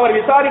 அவர்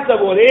விசாரித்த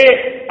போது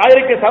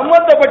அதற்கு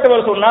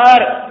சம்பந்தப்பட்டவர்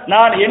சொன்னார்,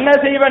 நான் என்ன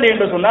செய்வேன்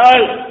என்று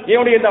சொன்னால்,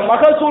 என்னுடைய இந்த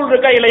மகசூல்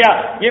இருக்கா இல்லையா,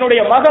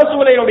 என்னுடைய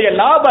மகசூலை, என்னுடைய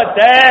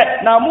லாபத்தை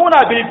நான் மூணா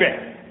பிரிப்பேன்.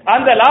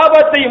 அந்த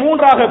லாபத்தை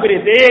மூன்றாக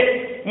பிரித்து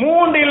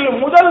மூன்றில்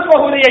முதல்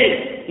பகுதியை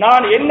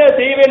நான் என்ன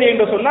செய்வேன்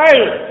என்று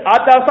சொன்னால்,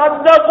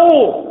 அத்தஸத்தகு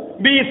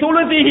பி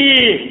சுலுதிஹி,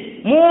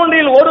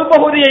 மூன்றில் ஒரு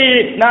பகுதியை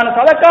நான்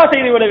சதக்கா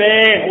செய்து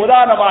விடுவேன்.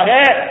 உதாரணமாக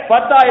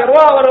 10,000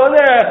 ரூபாய் அவர்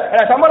வந்து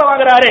சம்பளம்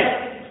வாங்குறாரு,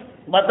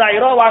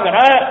 10,000 ரூபாய் வாங்குற,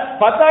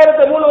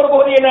 10,000 மூணு ஒரு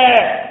பகுதி என்ன,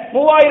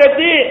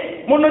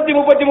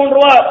 3,333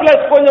 ரூபாய்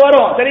பிளஸ் கொஞ்சம்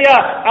வரும், சரியா?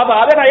 அப்ப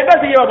அதை நான் என்ன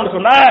செய்வேன் அப்படின்னு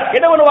சொன்னா,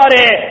 என்ன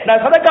பண்ணுவாரு,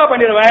 நான் சதக்கா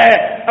பண்ணிடுவேன்.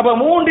 அப்ப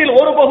மூன்றில்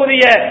ஒரு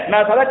பகுதியை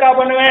நான் சதக்கா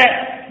பண்ணுவேன்,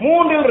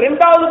 மூன்றில்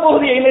இரண்டாவது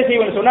பகுதியை என்ன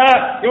செய்வேன் சொன்னா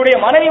இவருடைய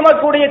மனைவி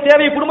மக்களுடைய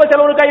தேவை குடும்ப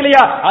செலவுக்கா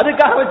இல்லையா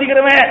அதுக்காக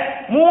வச்சுக்கிறவன்.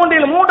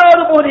 மூன்றில்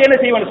மூன்றாவது பகுதி என்ன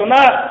செய்வேன்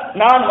சொன்னா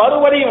நான்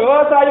மறுபடியும்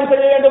விவசாயம்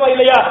செய்ய வேண்டுமா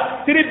இல்லையா,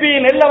 திருப்பி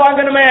நெல்லை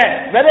வாங்கணுமே,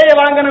 விதையை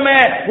வாங்கணுமே,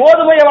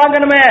 கோதுமையை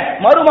வாங்கணுமே,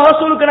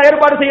 மறுமகசூலுக்கு நான்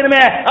ஏற்பாடு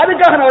செய்யணுமே,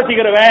 அதுக்காக நான்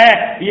வச்சுக்கிறவன்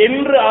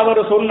என்று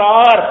அவர்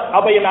சொன்னார்.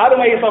 அப்ப என்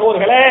அருமை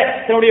சகோதரர்களே,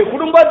 தன்னுடைய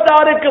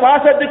குடும்பத்தாருக்கு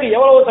மாசத்துக்கு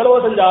எவ்வளவு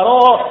செலவு செஞ்சாரோ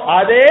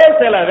அதே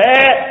செலவை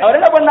அவர்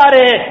என்ன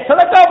பண்ணாரு,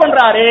 சதக்கா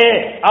பண்றாரு.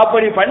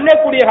 அப்படி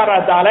பண்ணக்கூடிய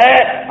காரணத்தால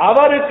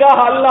அவருக்காக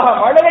அல்லாஹ்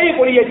மழையை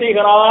பொழிய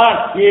செய்கிறான்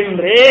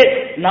என்று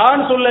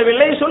நான்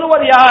சொல்லவில்லை.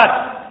 சொல்லுவது யார்?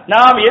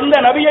 நாம் எந்த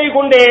நபியை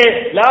கொண்டு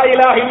லா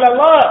இலாஹ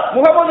இல்லல்லாஹ்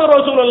முஹம்மது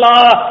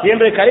ரசூலுல்லாஹ்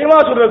என்று கலிமா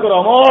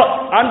சொல்லிருக்கிறோமோ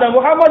அந்த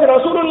முஹம்மது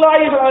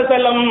ரசூலுல்லாஹி ஸல்லல்லாஹு அலைஹி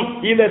வஸல்லம்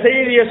இந்த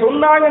செய்தியை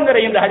சொன்னாங்கங்கற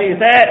இந்த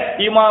ஹதீஸை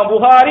இமாம்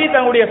புகாரி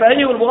தன்னுடைய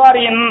சஹீஹுல்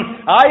புகாரியின்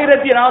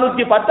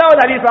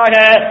 1410வது ஹதீஸாக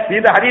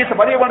இந்த ஹதீஸ்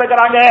பதிவு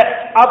பண்ணிருக்காங்க.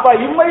 அப்ப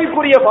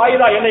இம்மைக்குரிய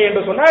ஃபாயிதா என்ன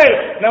என்று சொன்னால்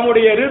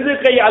நம்முடைய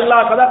ரிஸ்கை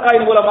அல்லாஹ்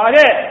சதகாவின் மூலமாக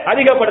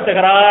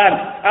அதிகப்படுத்துகிறான்,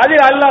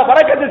 அதில் அல்லாஹ்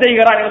பரக்கத்து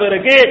செய்கிறான்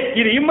என்பதற்கு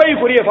இது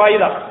இம்மைக்குரிய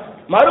ஃபாயிதா.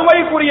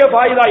 மறுமைக்குரிய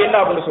ஃபாயிதா என்ன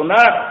அப்படின்னு சொன்னா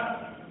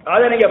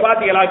அதை நீங்க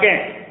பாத்தீங்களாக்க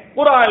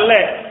குர்ஆன்ல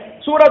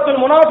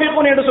சூரத்துல்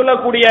முனாஃபிகூன் என்று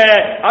சொல்லக்கூடிய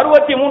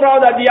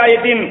 63வது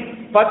அத்தியாயத்தின்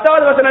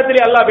 10வது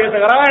வசனத்திலே அல்லாஹ்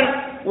பேசுகிறான்,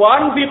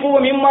 வன்ஃபிகு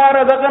மிம்மா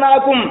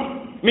ரஸக்னாகும்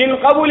மின்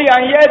கபுலி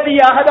அன் யாதி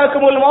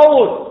அஹதகுமுல்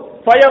மௌத்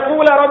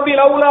فيقول ربي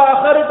لولا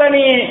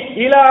أخرتني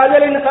إلى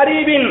أجل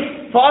قريب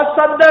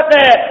فأصدق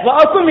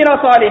وأكن من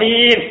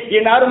الصالحين.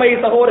 என் அருமை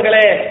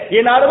சகோதரர்களே,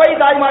 என் அருமை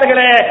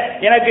தாய்மார்களே,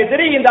 எனக்கு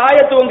தெரியும் இந்த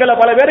ஆயத்து உங்களை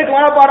பல பேருக்கு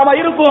மனப்பாடமா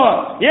இருக்கும்.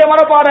 ஏன்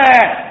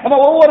மனப்பாடம்? நம்ம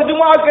ஒவ்வொரு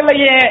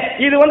ஜும்ஆக்கள்லயே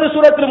இது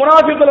சூரத்துல்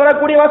முனாஃபிகூன்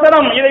வரக்கூடிய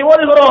வசனம், இதை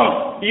ஓதுகிறோம்.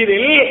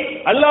 இதில்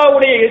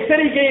அல்லாஹ்வுடைய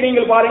எச்சரிக்கையை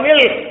நீங்கள்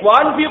பாருங்கள்.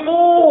 வன்ஃபிகு,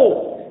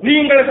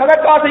 நீங்கள்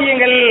சதக்கா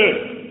செய்யுங்கள்,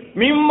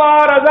 மிம்மா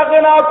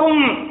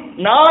ரஸக்னாகும்,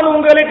 நான்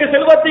உங்களுக்கு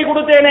செல்வத்தை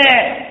கொடுத்தேனே,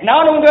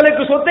 நான்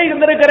உங்களுக்கு சொத்தை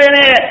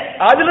தந்திருக்கிறேனே,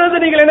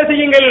 அதிலிருந்து நீங்கள் என்ன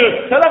செய்யுங்கள்,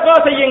 சதகா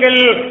செய்யுங்கள்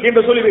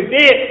என்று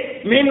சொல்லிவிட்டு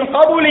மின்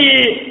கபுலி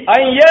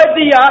அன்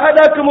யாதி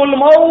அஹதகுமுல்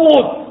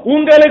மௌத்,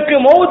 உங்களுக்கு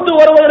மௌத்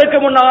வருவதற்கு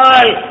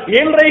முன்னால்,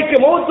 என்றைக்கு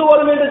மௌத்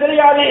வரும் என்று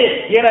தெரியாது,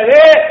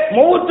 எனவே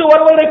மௌத்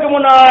வருவதற்கு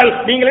முன்னால்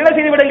நீங்கள் என்ன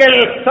செய்து விடுங்கள்,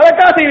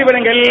 சதகா செய்து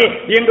விடுங்கள்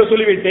என்று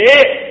சொல்லிவிட்டு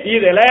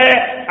இதுல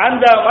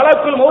அந்த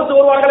மலக்குல் மௌத்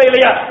வருவாங்களா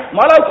இல்லையா,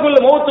 மலக்குல்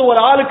மௌத்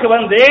ஒரு ஆளுக்கு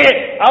வந்து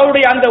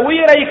அவருடைய அந்த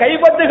உயிரை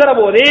கைப்பற்றுகிற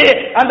போது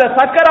அந்த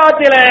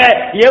சக்கராத்தில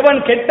எவன்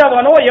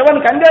கெட்டவனோ எவன்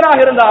கஞ்சனாக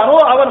இருந்தானோ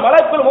அவன்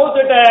மலக்குல்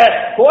மௌத்திட்ட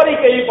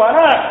கோரிக்கை வைப்பான,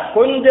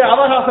 கொஞ்சம்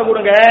அவகாசம்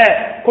கொடுங்க,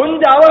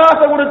 கொஞ்சம்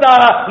அவகாசம் கொடுத்தா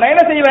நான்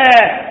என்ன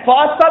செய்வேன்,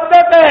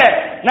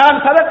 நான்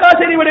சதக்கா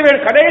செய்து விடுவேன்.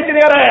 கடைசி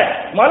நேரம்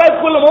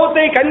மலக்குல்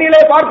மௌத்தை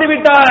கண்ணிலே பார்த்து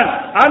விட்டான்,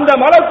 அந்த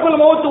மலக்குல்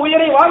மௌத்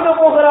உயிரை வாங்க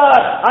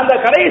போகிறார். அந்த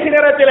கடைசி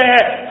நேரத்தில்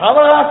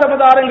அவகாசம்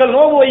தாருங்கள்,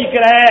 நோவு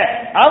வைக்கிறேன்,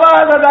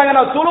 அவகாசம் தாங்க,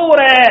 நான்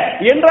துளுவுறேன்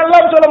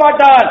என்றெல்லாம் சொல்ல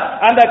மாட்டான்.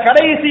 அந்த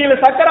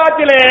கடைசியில்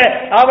சக்கராத்திலே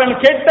அவன்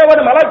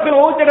கெட்டவன் மலக்குல்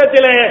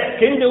மௌத்திடத்திலே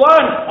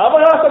கெஞ்சுவான்,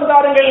 அவகாசம்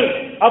தாருங்கள்.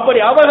 அப்படி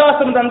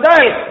அவகாசம்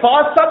தந்தால்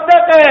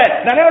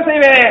நான் என்ன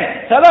செய்வேன்,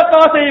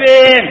 சதக்கா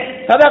செய்வேன்.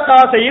 சதக்கா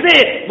செய்து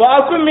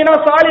வாக்கும் மின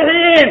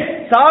சாலிஹீன்,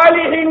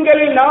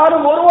 சாலிஹீன்களில்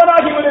நானும்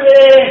ஒருவனாகி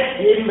விடுவேன்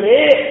என்று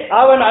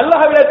அவன்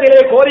அல்லாஹ்விடத்திலே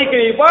கோரிக்கை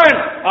வைப்பான்.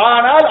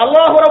 ஆனால்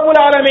அல்லாஹ் ரப்பல்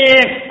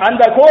ஆலமீன்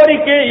அந்த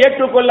கோரிக்கையை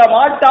ஏற்றுக்கொள்ள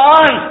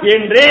மாட்டான்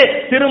என்று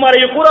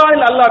திருமறை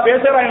குர்ஆனில் அல்லாஹ்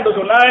பேசுகிறான் என்று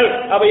சொன்னால்,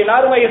 அவை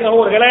அருமை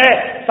சகோதரர்களே,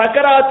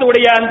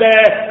 சக்கராத்துடைய அந்த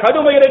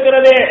கடுமை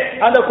இருக்கிறது,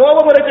 அந்த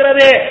கோபம்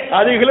இருக்கிறது,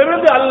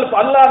 அதிலிருந்து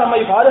அல்லாஹ்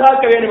நம்மை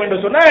பாதுகாக்க வேண்டும் என்று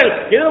சொன்னால்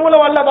இதன்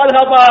மூலம் அல்லாஹ்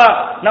பாதுகாப்பா,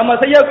 நம்ம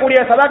செய்யக்கூடிய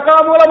சதக்கா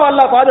மூலம்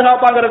அல்லாஹ்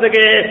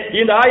பாதுகாப்பாங்கிறதுக்கு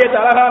இந்த ஆயத்து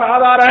அழகான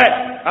ஆதாரம்.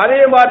 அதே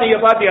மாதிரி நீங்க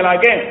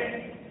பாத்தீங்களாக்க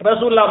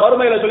ரசூலுல்லாஹ்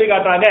மறுமையில சொல்லி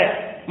காட்டுறாங்க,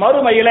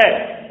 மறுமையில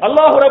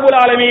அல்லாஹ் ரப்பல்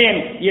ஆலமீன்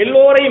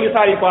எல்லோரையும்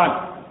விசாரிப்பான்.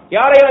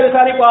 யாரையும்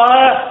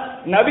விசாரிப்பான்?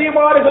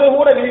 நபிமார்கள்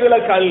கூட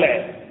விதிவிலக்கு அல்ல.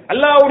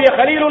 அல்லாஹ்வுடைய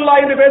கலீலுல்லாஹ்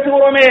என்று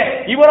பேசுகிறோமே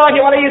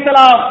இப்ராஹிம்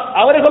அலைஹிஸ்ஸலாம்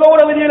அவர்களோட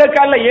விதிவிலக்கு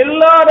அல்ல,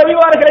 எல்லா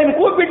நபிமார்களையும்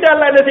கூப்பிட்டு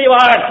அல்லாஹ் என்ன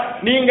செய்வான்,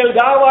 நீங்கள்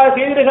தாவா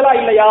செய்தீர்களா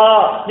இல்லையா,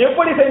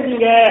 எப்படி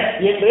செஞ்சீங்க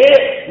என்று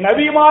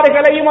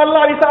நபிமார்களையும்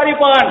அல்லாஹ்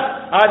விசாரிப்பான்.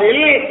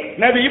 அதில்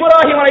நபி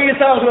இப்ராஹிம்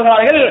அலைஹிஸ்ஸலாம்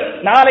சொல்கிறார்கள்,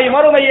 நாளை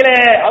மறுமையிலே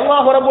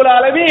அல்லாஹ் ரப்பல்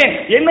ஆலமீன்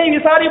என்னை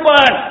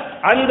விசாரிப்பான்.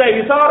 அந்த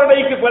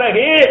விசாரணைக்கு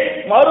பிறகு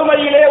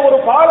மறுமையிலே ஒரு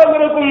பாலம்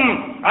இருக்கும்,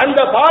 அந்த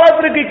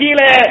பாலத்திற்கு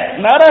கீழே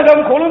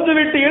நரகம் கொழுந்து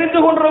விட்டு இழுத்து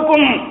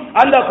கொண்டிருக்கும்.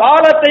 அந்த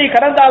பாலத்தை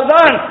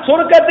கடந்தால்தான்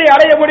சொர்க்கத்தை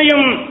அடைய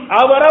முடியும்.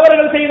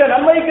 அவரவர்கள் செய்த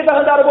நன்மைக்கு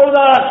தகுந்தார்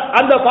போல்தான்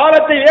அந்த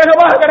பாலத்தை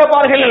வேகமாக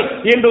கடப்பார்கள்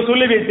என்று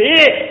சொல்லிவிட்டு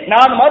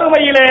நான்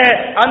மறுமையிலே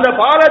அந்த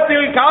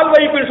பாலத்தில் கால்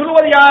வைப்பில்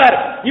சொல்வது யார்?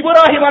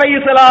 இப்ராஹிம்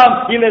அலைஹிஸ்ஸலாம்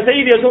இந்த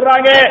செய்தியை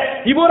சொல்றாங்க.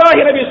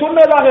 இப்ராஹிம் நபி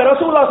சொன்னதாக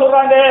ரசூலுல்லாஹ்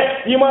சொல்றாங்க.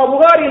 இமாம்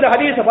புகாரி இந்த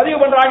ஹதீஸை பதிவு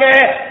பண்றாங்க.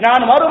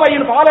 நான் மறுமையின்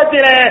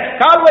பாலத்திலே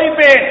கால்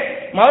வைப்பேன்,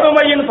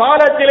 மறுமையின்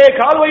பாலத்திலே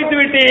கால் வைத்து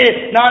விட்டு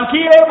நான்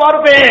கீழே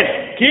பார்ப்பேன்.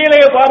 கீழே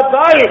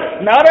பார்த்தால்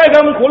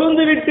நரகம்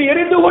கொழுந்து விட்டு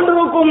எரிந்து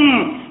கொண்டிருக்கும்.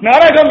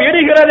 நரகம்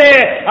எரிகிறது,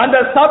 அந்த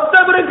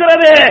சப்தம்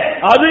இருக்கிறது,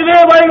 அதுவே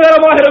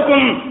பயங்கரமாக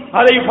இருக்கும்.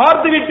 அதை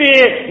பார்த்துவிட்டு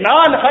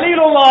நான்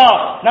கலீலுல்லாஹ்,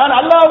 நான்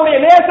அல்லாஹ்வுடைய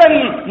நேசன்,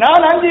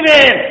 நான்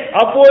அஞ்சுவேன்.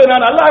 அப்போது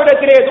நான்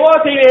அல்லாஹ்விடத்திலே துஆ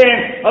செய்வேன்,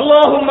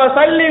 அல்லாஹும்ம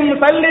சல்லிம்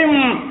சல்லிம்,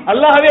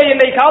 அல்லாஹ்வே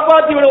என்னை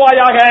காப்பாற்றி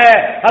விடுவாயாக,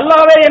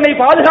 அல்லாஹ்வே என்னை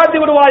பாதுகாத்து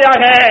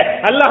விடுவாயாக,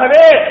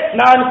 அல்லாஹ்வே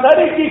நான்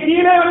சரிக்கு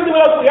கீழே விழுந்து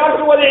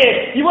விடுவதே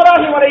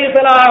இப்ராஹிம்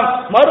அலைஹிஸ்ஸலாம்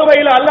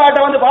மறுமையில்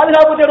அல்லாஹ்ட்ட வந்து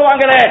பாதுகாப்பு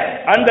தேடுவாங்களே,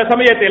 அந்த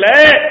சமயத்தில்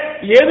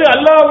எது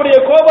அல்லாஹ்வுடைய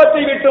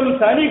கோபத்தை விட்டும்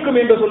தணிக்கும்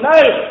என்று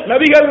சொன்னால்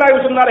நபிகள்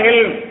நாயகம்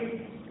சொன்னார்கள்,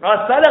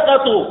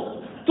 அஸ்ஸதகத்து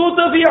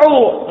துத்ஃபிஉ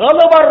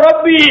கலபர்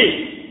ரப்பி,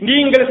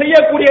 நீங்கள்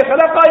செய்யக்கூடிய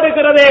சதகா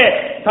இருக்கிறதே,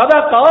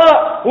 சதகா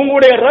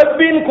உங்களுடைய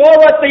ரப்பின்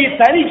கோபத்தை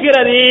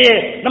தணிக்கிறது.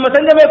 நம்ம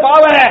செஞ்சவே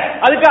பாவம்,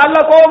 அதுக்கு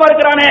அல்லாஹ் கோபமா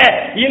இருக்கிறானே,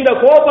 இந்த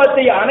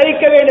கோபத்தை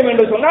அணைக்க வேண்டும்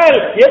என்று சொன்னால்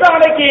எதை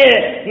அணைக்கி?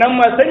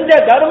 நம்ம செஞ்ச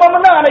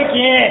தர்மம் தான்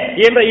அணைக்கி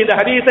என்ற இந்த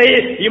ஹதீஸை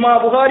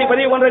இமாம் புகாரி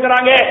பதிவு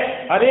பண்ணிருக்கிறாங்க.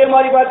 அதே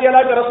மாதிரி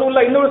பார்த்தீங்கன்னா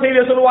ரசூலுல்லாஹ் இன்னொரு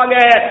செய்தியை சொல்லுவாங்க,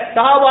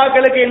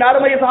 சஹாபாக்களுக்கு,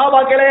 அருமை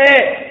சஹாபாக்களே,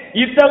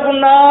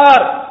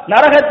 இத்தகுன்னார்,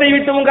 நரகத்தை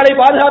விட்டு உங்களை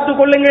பாதுகாத்துக்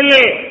கொள்ளுங்கள்,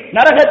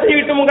 நரகத்தை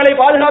விட்டு உங்களை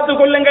பாதுகாத்துக்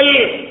கொள்ளுங்கள்.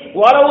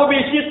 வரவு பி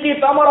ஷிக்கி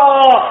தமரா,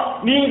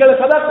 நீங்கள்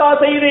சதக்கா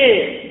செய்து,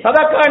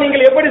 சதக்கா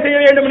நீங்கள் எப்படி செய்ய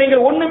வேண்டும்?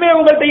 நீங்கள் ஒண்ணுமே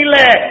உங்கள்கிட்ட இல்ல,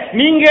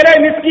 நீங்களே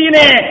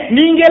மிஸ்கீனே,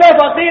 நீங்களே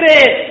ஃபகீரே,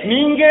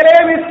 நீங்களே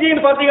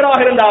மிஸ்கீன் ஃபகீராக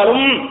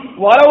இருந்தாலும்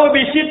வரவு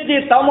பி ஷிக்கி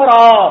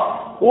தமரா,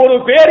 ஒரு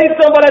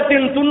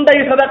பேரிச்சம்பழத்தின் துண்டை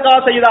சதக்கா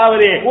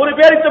செய்தாவது, ஒரு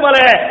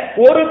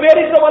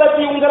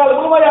பேரிச்சம்பழத்தை உங்களால்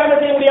முழுமையாக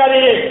செய்ய முடியாது,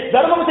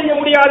 தர்மம் செய்ய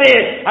முடியாது,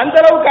 அந்த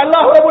அளவுக்கு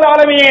அல்லாஹ் ரப்பல்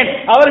ஆலமீன்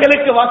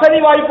அவர்களுக்கு வசதி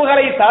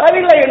வாய்ப்புகளை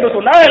தரவில்லை என்று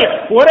சொன்னால்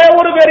ஒரே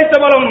ஒரு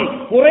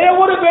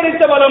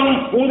பேரிச்சம்பழம்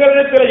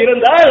உங்களிடத்தில்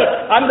இருந்தால்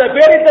அந்த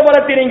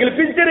பேரிச்சம்பழத்தை நீங்கள்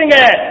பிச்சிருங்க,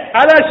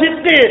 அதை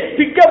சிட்டு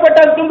பிக்கப்பட்ட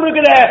துண்டு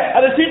இருக்குது,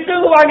 அதை சிட்டு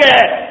வாங்க,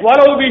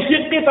 வரவு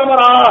சிட்டி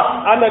தமரா,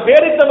 அந்த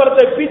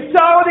பேரிச்சம்பழத்தை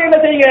பிச்சாவது என்ன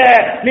செய்யுங்க,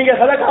 நீங்க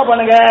சதக்கா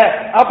பண்ணுங்க.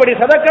 அப்படி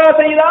சதக்கா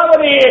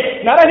செய்தாவது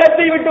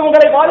நரகத்தை விட்டு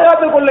உங்களை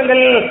பாதுகாத்துக்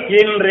கொள்ளுங்கள்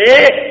என்று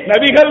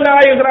நபிகள்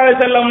நாயகம் ஸல்லல்லாஹு அலைஹி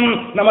வஸல்லம்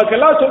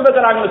நமக்கெல்லாம்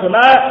சொல்றாங்கன்னு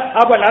சொன்னா,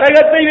 அப்ப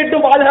நரகத்தை விட்டு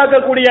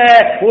பாதுகாக்கக்கூடிய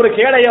ஒரு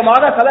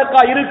கேடயமாக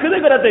சதக்கா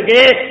இருக்குதுங்கிறதுக்கு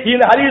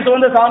இந்த ஹதீஸ்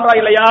வந்து சான்றா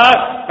இல்லையா?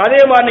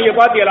 அதே மாதிரி நீங்க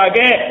பாத்தீங்களாக்க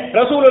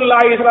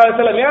ரசூலுல்லாஹி ஸல்லல்லாஹு அலைஹி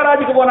வஸல்லம்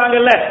மேராஜுக்கு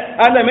போனாங்கல்ல,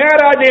 அந்த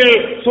மேராஜில்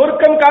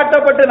சொர்க்கம்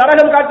காட்டப்பட்டு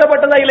நரகம்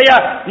காட்டப்பட்டதா இல்லையா?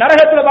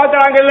 நரகத்துல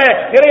பாக்குறாங்கல்ல,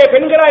 நிறைய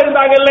பெண்களா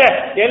இருந்தாங்கல்ல,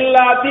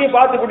 எல்லாத்தையும்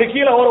பார்த்துக்கிட்டு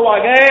கீழே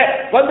வருவாங்க,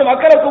 வந்து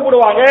மக்களை கூப்பிடுவாங்க,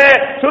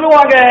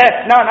 சொல்லுவாங்க,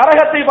 நான்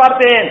நரகத்தை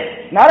பார்த்தேன்,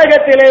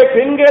 நரகத்திலே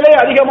பெண்களே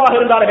அதிகமாக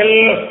இருந்தார்கள்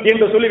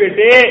என்று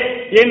சொல்லிவிட்டு,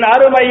 என்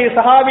அருமை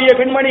சஹாபிய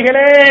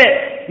பெண்மணிகளே,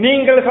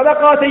 நீங்கள்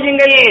சதக்கா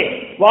செய்யுங்கள்,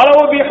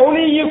 வலவு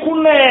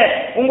ஹுலியுக்குன்ன,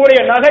 உங்களுடைய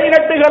நகை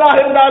நட்டுகளாக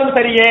இருந்தாலும்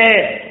சரியே,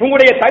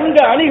 உங்களுடைய தங்க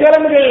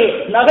அணிகலன்கள்,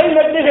 நகை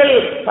நட்டுகள்,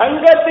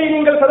 தங்கத்தை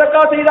நீங்கள்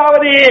சதக்கா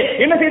செய்தாவது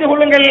என்ன செய்து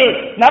கொள்ளுங்கள்,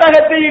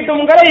 நரகத்தை விட்டு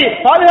உங்களை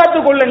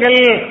பாதுகாத்துக் கொள்ளுங்கள்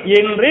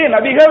என்று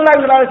நபிகள்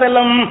நாயகம் ஸல்லல்லாஹு அலைஹி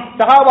வஸல்லம்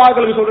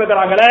சஹாபாக்களுக்கு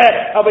சொல்றாங்களே.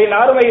 அப்ப இந்த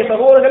அருமை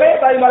சகோதரர்களே,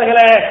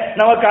 தாய்மார்களே,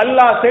 நமக்கு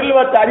அல்லாஹ்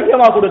செல்வத்தை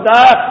அதிகமா கொடுத்தா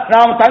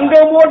நாம்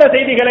தங்கம் போன்ற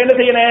செய்திகளை என்ன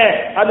செய்யணும்,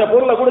 அந்த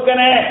பொருளை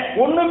கொடுக்கணும்.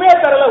 ஒண்ணுமே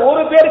தரல,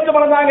 ஒரு பேருக்கு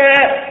மலந்தாங்க,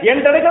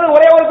 என் கிடைக்கிறது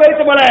ஒரே ஒரு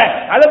பேருக்கு மலை,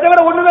 அதை தவிர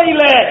ஒண்ணுமே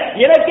இல்ல,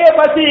 எனக்கே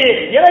பசி,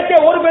 எனக்கே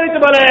ஒரு பேருக்கு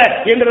மலை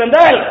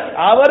என்றிருந்தால்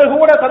அவர்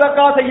கூட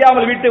சதக்கா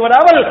செய்யாமல் விட்டு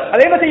வராமல்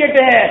அதை என்ன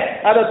செய்யட்டேன்,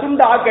 அதை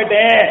துண்டு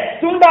ஆக்கட்டேன்,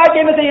 துண்டு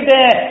ஆக்கி என்ன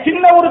செய்யட்டேன்,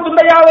 சின்ன ஒரு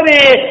துண்டையாவது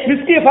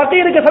மிஸ்கி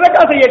ஃபகீருக்கு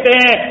சதக்கா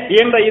செய்யட்டேன்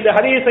என்ற இந்த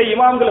ஹதீஸை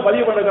இமாம்கள்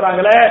பதிவு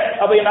பண்ணுகிறாங்களே.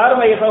 அப்ப என்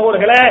அருமை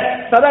சகோதரர்களே,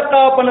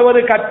 சதக்கா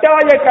பண்ணுவது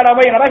கட்டாய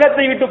கடமை,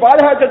 நரகத்தை விட்டு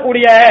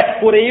பாதுகாக்கக்கூடிய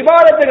ஒரு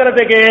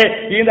இபாதத்துங்கிறதுக்கு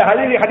இந்த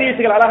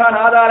ஹதீஸ்கள் அழகான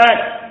ஆதாரம்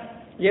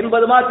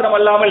என்பது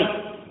மாத்திரமல்லாமல்,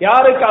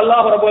 யாருக்கு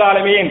அல்லாஹ் ரப்பல்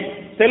ஆலமீன்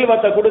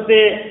செல்வத்தை கொடுத்து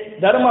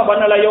தர்மம்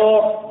பண்ணலையோ,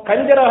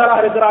 கஞ்சரகராக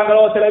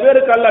இருக்கிறாங்களோ, சில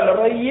பேருக்கு அல்லாஹ்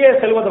நிறைய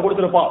செல்வத்தை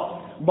கொடுத்திருப்பான்,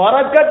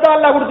 பரக்கத்தா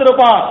அல்லாஹ்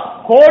கொடுத்திருப்பான்,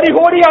 கோடி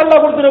கோடி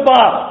அல்லாஹ்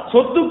கொடுத்திருப்பான்,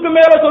 சொத்துக்கு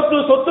மேல சொத்து,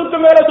 சொத்துக்கு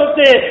மேல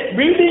சொத்து,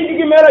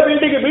 பில்டிங்க்கு மேல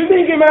பில்டிங்,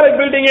 பில்டிங்க்கு மேல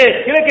பில்டிங்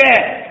இருக்கு.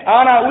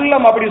 ஆனா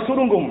உள்ளம் அப்படி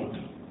சுருங்கும்,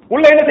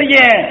 உள்ள என்ன செய்ய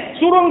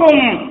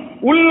சுருங்கும்,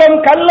 உள்ளம்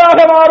கல்லாக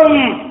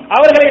மாறும்,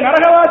 அவர்களை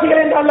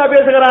நரகவாசிகள் என்று அல்லாஹ்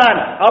பேசுகிறான்.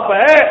 அப்ப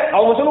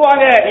அவங்க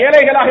சொல்லுவாங்க,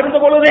 ஏழைகளாக இருந்த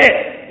பொழுது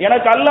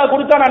எனக்கு அல்லாஹ்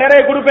கொடுத்தா நான்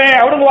நிறைய கொடுப்பேன்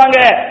அப்படிங்குவாங்க.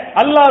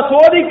 அல்லாஹ்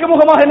சோதிக்கு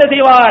முகமாக என்ன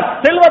செய்வான்,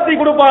 செல்வத்தை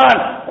கொடுப்பான்.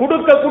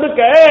 கொடுக்க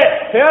கொடுக்க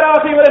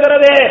பேராசை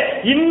வருகிறது,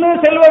 இன்னும்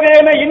செல்வ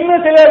வேணும்,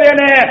 இன்னும் செல்வ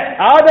வேணும்.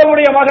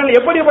 ஆதமுடைய மகன்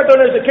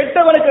எப்படிப்பட்ட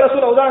கெட்டவனுக்கு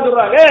ரசூல் உதாரணம்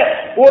சொல்றாங்க,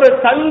 ஒரு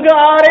தங்க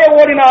ஆறே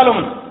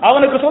ஓடினாலும்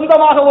அவனுக்கு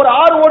சொந்தமாக ஒரு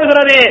ஆறு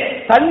ஓடுகிறது,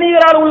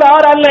 தண்ணீரால் உள்ள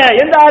ஆறு அல்ல,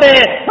 எந்த ஆறு,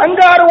 தங்க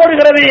ஆறு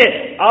ஓடுகிறது.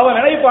 அவன்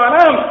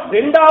நினைப்பானாம்,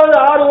 இரண்டாவது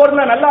ஆறு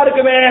ஓடுனா நல்லா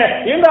இருக்குமே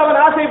என்று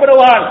அவன்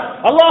ஆசைப்படுவான்.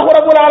 அல்லாஹ்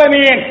ரப்பல்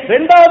ஆலமீன்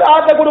இரண்டாவது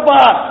ஆற்றை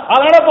கொடுப்பான்,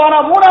 அவன் நினைப்பானா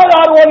மூணாவது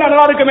ஆறு ஓடுனா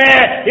நல்லா இருக்குமே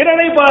என்று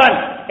நினைப்பான்.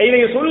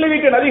 இதை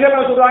சொல்லிவிட்டு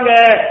நபிகள் சொல்றாங்க,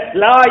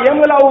 லா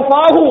யம்லவு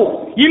ஃபாஹு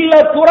இல்ல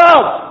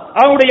துராப்,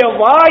 அவனுடைய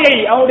வாயை,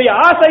 அவனுடைய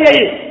ஆசையை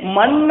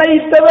மண்ணை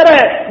தவிர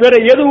வேற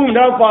எதுவும்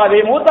நிரப்பாது.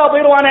 மூத்தா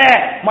போயிடுவானே,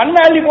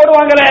 மண்ணை அள்ளி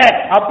போடுவாங்களே,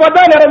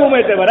 அப்பதான்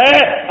நிரம்புமே தவிர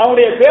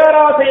அவனுடைய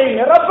பேராசையை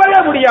நிரப்பவே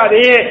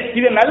முடியாது.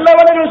 இது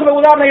நல்லவர்கள் சொல்ல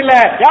உதாரணம் இல்ல,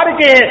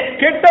 யாருக்கு,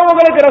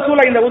 கெட்டவங்களுக்கு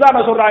ரசூலா இந்த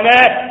உதாரணம் சொல்றாங்க.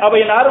 அப்ப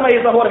என் அருமை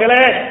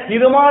சகோதரர்களே,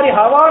 இது மாதிரி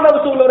ஹவா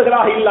நஃப்ஸ்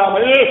உள்ளவர்களாக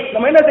இல்லாமல்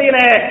நம்ம என்ன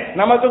செய்யணும்,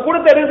 நமக்கு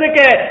கொடுத்த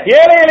ரிஸ்க்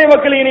ஏழை எளிய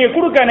மக்களுக்கு நீங்க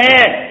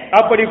கொடுக்கணும்.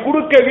 அப்படி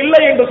கொடுக்கவில்லை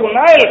என்று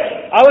சொன்னால்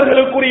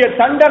அவர்களுக்குரிய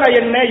தண்டனை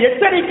என்ன,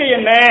 எச்சரிக்கை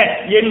என்ன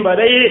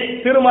என்பதை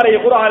திருமறை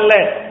குர்ஆன்ல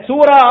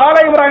சூரா ஆல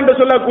இம்ரான் என்று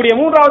சொல்லக்கூடிய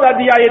 3வது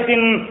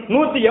அத்தியாயத்தின்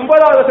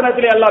 180வது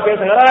வசனத்திலே அல்லாஹ்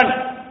பேசுகிறான்.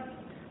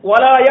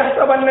 வலா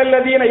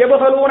யஹ்சபன்னல்லதீன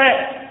யப்ஹலூன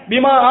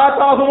பிமா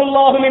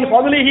ஆதாஹுமுல்லாஹு மின்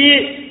ஃபضலிஹி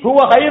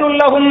ஹுவ கைருல்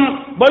லஹும்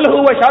பல்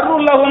ஹுவ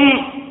ஷர்ருல் லஹும்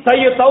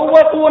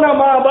சயதவக்கூன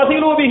மா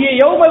பஸிலு பிஹி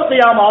யௌமல்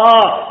கியாமா.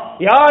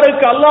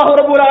 யாருக்கு அல்லாஹ்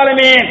ரப்பல்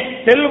ஆலமீன்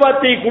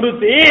செல்வத்தை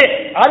கொடுத்து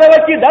அதை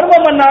வச்சு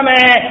தர்மம் பண்ணாம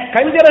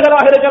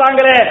கஞ்சர்களாக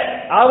இருக்கிறாங்களே,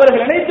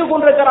 அவர்கள் நினைத்துக்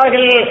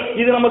கொண்டிருக்கிறார்கள்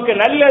இது நமக்கு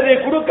நல்லது,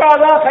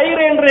 கொடுக்காதா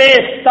கயிறு என்று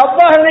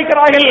தப்பாக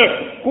நினைக்கிறார்கள்.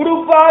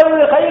 கொடுப்பாது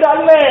கயிறு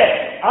அல்ல,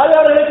 அது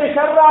அவர்களுக்கு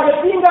ஷர்ராக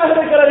தீங்காக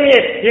இருக்கிறது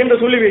என்று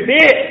சொல்லிவிட்டு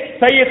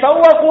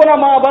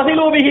சையதவக்கூனமா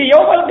பஸிலு பிஹி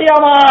யௌமல்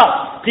கியாமா,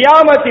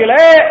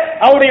 கியாமத்திலே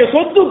அவருடைய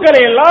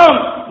சொத்துக்களை எல்லாம்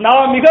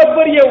நாம்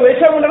மிகப்பெரிய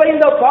விஷம்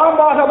நிறைந்த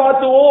பாம்பாக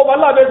மாற்றுவோம்.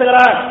 அல்லாஹ்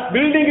பேசுகிறார்.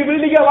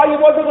 பில்டிங்க வாங்கி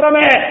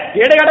போட்டுக்கிறோமே,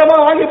 இடமா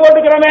வாங்கி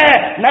போட்டுக்கிறோமே,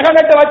 நகை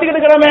நட்டை வச்சுக்கிட்டு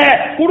இருக்கிறோமே,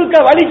 கொடுக்க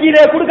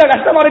வலிக்குதே, கொடுக்க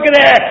கஷ்டமா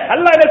இருக்குது.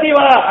 அல்லாஹ் என்ன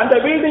செய்வா, அந்த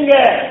பில்டிங்க,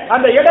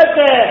 அந்த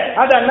இடத்தை,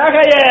 அந்த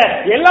நகைய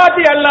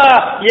எல்லாத்தையும் அல்லாஹ்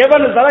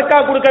எவன் சதக்கா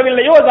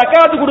கொடுக்கவில்லையோ,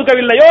 ஜகாத்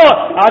கொடுக்கவில்லையோ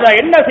அதை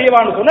என்ன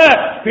செய்வான்னு சொன்ன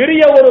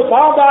பெரிய ஒரு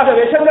பாம்பாக,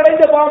 விஷம்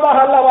நிறைந்த பாம்பாக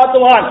அல்லாஹ்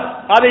மாற்றுவான்.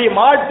 அதை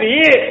மாற்றி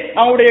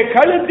அவனுடைய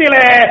கழுத்தில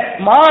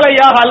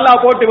மாலையாக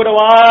அல்லாஹ் போட்டு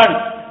விடுவான்.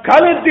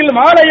 கழுத்தில்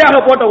மாலையாக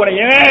போட்ட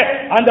உடனே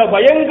அந்த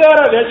பயங்கர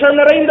விஷம்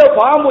நிறைந்த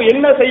பாம்பு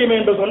என்ன செய்யும்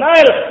என்று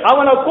சொன்னால்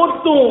அவனை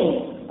கொத்தும்.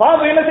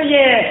 பாம்பு என்ன செய்ய,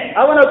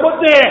 அவனை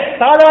கொத்து.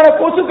 சாதாரண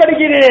கொசு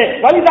கடிக்குது,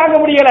 வலி தாங்க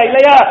முடியல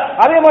இல்லையா,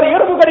 அதே மாதிரி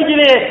எறும்பு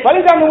கடிக்குது,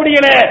 வலி தாங்க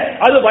முடியல,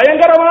 அது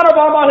பயங்கரமான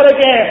பாம்பாக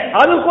இருக்கு,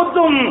 அது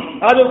கொத்தும்.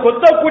 அது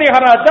கொத்தக்கூடிய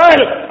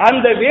காரணத்தால்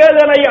அந்த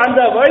வேதனை,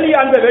 அந்த வலி,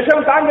 அந்த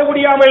விஷம் தாங்க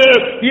முடியாமல்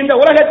இந்த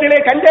உலகத்திலே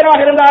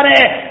கஞ்சனாக இருந்தானே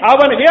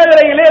அவன்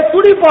வேதனையிலே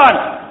துடிப்பான்.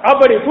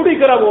 அப்படி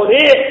துடிக்கிற போது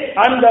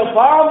அந்த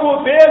பாம்பு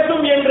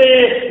பேசும் என்று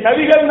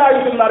நபிகள்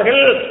நாயகம்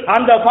சொன்னார்கள்.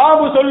 அந்த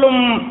பாம்பு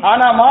சொல்லும்,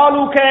 ஆனா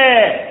மாலுக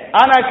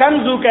ஆனா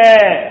கன்சுக,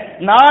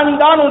 நான்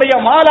தான் உடைய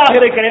மாலாக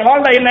இருக்கிறேன்.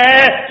 மாலா என்ன,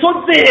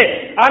 சொத்து.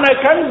 ஆனா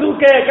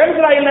கன்சுக,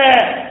 கன்சுலா என்ன,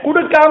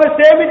 கொடுக்காம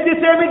சேமித்து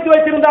சேமித்து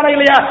வச்சிருந்தானே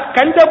இல்லையா,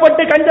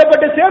 கஞ்சப்பட்டு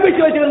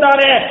சேமித்து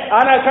வச்சிருந்தானே.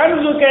 ஆனா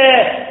கன்சுக,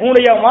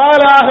 உடைய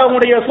மாலாக,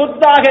 உடைய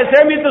சொத்தாக,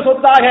 சேமித்து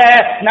சொத்தாக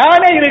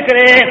நானே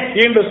இருக்கிறேன்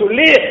என்று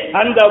சொல்லி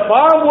அந்த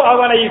பாம்பு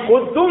அவனை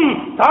கொத்தும்.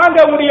 தாங்க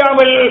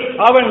முடியாமல்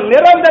அவன்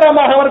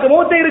நிரந்தரமாக, அவனுக்கு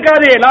மூத்து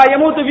இருக்காது, லா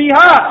யமூத்து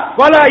ஃபீஹா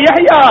வலா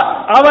யஹ்யா,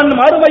 அவன்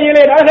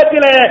மறுமையிலே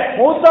நரகத்திலே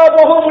மூத்தா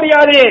போக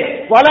முடியாது,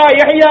 வலா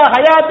யஹ்யா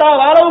ஹயாத்தா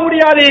வாழவும்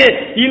முடியாது.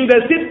 இந்த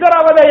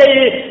சித்திரவதையை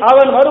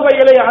அவன்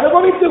மறுமையிலே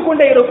அனுபவித்துக்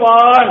கொண்டே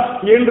இருப்பான்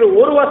என்று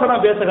ஒரு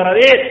வசனம்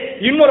பேசுகிறது.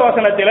 இன்னொரு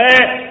வசனத்தில்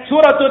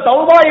சூரத்து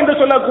தௌபா என்று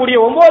சொல்லக்கூடிய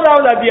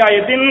 9வது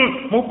அத்தியாயத்தின்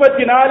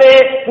 34,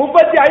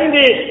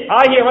 35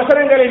 ஆகிய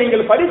வசனங்களை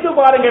நீங்கள் படித்து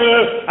பாருங்கள்.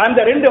 அந்த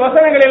 2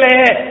 வசனங்களிலே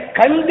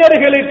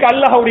கஞ்சர்களுக்கு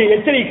அல்லாஹ்வுடைய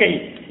எச்சரிக்கை.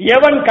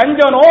 எவன்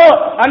கஞ்சனோ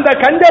அந்த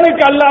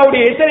கஞ்சனுக்கு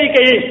அல்லாஹ்வுடைய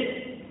எச்சரிக்கை.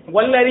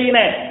 வல்லதீன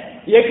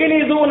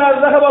யக்னிஸூன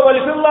الذهب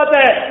والفضة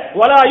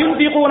ولا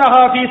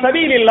ينفقونها في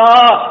سبيل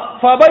الله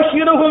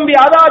فبشرهم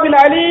بعذاب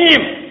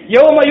أليم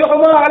يوم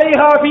يحمى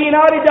عليها في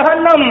نار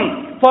جهنم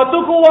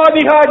فتكوى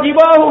بها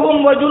جباههم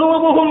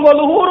وجنوبهم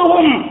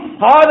وظهورهم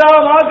هذا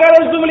ما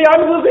كنزتم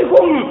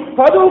لأنفسكم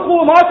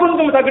فذوقوا ما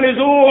كنتم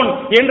تكنزون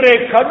என்று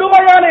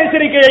கடுமையான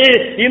எச்சரிக்கையை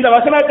இந்த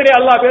வசனத்திலே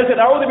அல்லாஹ்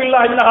பேசுகிறார். அஊது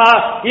பில்லாஹி மின்ஹா.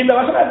 இந்த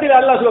வசனத்திலே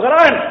அல்லாஹ்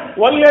சொல்கிறான்,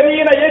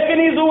 வல்லதீன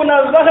யக்னிஸூன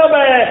الذهب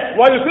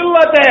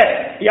والفضة,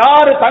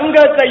 யார்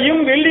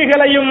தங்கத்தையும்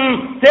வெள்ளிகளையும்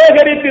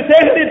சேகரித்து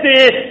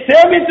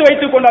சேமித்து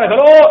வைத்துக்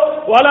கொண்டார்களோ,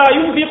 வலா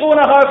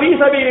யுன்ஃபிகூனஹா ஃபீ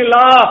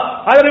சபீலில்லாஹ்,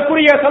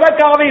 அதற்குரிய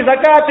சதக்காவை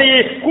ஜகாத்தை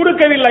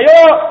கொடுக்கவில்லையோ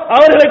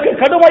அவர்களுக்கு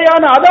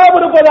கடுமையான அதாப்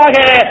இருப்பதாக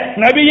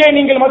நபியே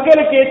நீங்கள்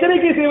மக்களுக்கு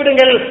எச்சரிக்கை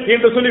செய்விடுங்கள்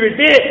என்று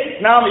சொல்லிவிட்டு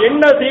நாம்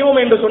என்ன செய்வோம்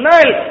என்று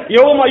சொன்னால்,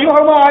 யௌம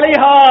யுஹ்மா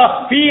அலைஹா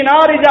ஃபீ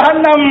நாரி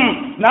ஜஹன்னம்,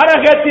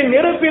 நரகத்தின்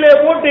நெருப்பிலே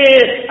போட்டு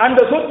அந்த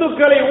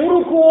சொத்துக்களை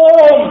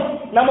உருக்குவோம்.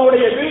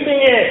 நம்முடைய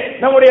பில்டிங்,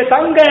 நம்முடைய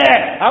தங்க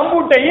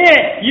அம்புட்டையே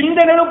இந்த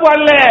நெருப்பு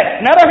அல்ல,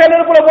 நரக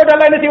நெருப்புல போட்டு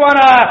அல்ல என்ன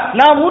செய்வானா,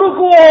 நாம்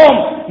உருக்குவோம்.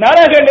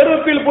 நரக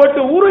நெருப்பில்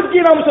போட்டு உருக்கி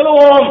நாம்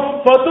சொல்லுவோம்,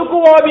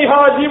 ஃபதுகுவா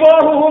பிஹா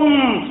ஜிவாஹுஹும்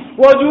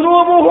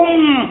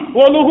வஜுனூபுஹும்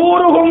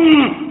வலுஹூருஹும்,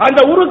 அந்த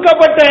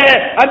உருக்கப்பட்ட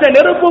அந்த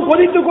நெருப்பு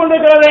கொதித்துக்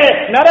கொண்டிருக்கிறது,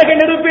 நரக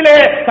நெருப்பிலே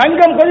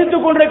தங்கம்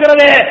கொதித்துக்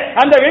கொண்டிருக்கிறது,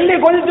 அந்த வெள்ளி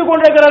கொதித்துக்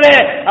கொண்டிருக்கிறது,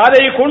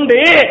 அதை கொண்டு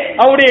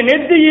அவருடைய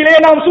நெத்தியிலே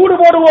நாம் சூடு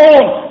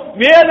போடுவோம்.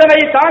 வேதனை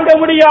தாங்க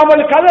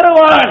முடியாமல்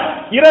கதறுவான்.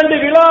 2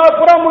 விழா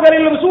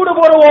புறமுகளிலும் சூடு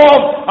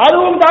போடுவோம்,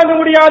 அதுவும் தாங்க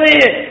முடியாது.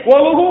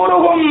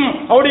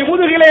 அவருடைய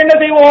முதுகிலே என்ன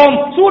செய்வோம்,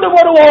 சூடு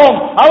போடுவோம்,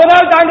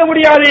 அவனால் தாங்க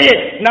முடியாது.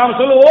 நாம்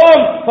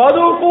சொல்லுவோம்,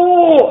 பதுகு,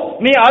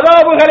 நீ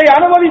அதாபுகளை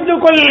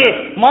அனுபவித்துக் கொள்.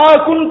 மா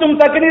குந்தும்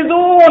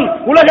தக்னிஸூன்,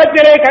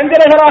 உலகத்திலே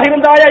கஞ்சரகராக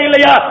இருந்தாயா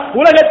இல்லையா,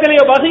 உலகத்திலே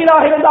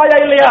பகீராக இருந்தாயா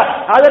இல்லையா,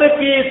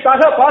 அதற்கு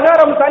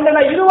பகரம்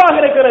தண்டனை இதுவாக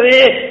இருக்கிறது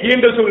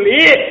என்று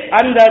சொல்லி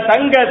அந்த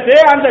தங்கத்தை,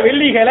 அந்த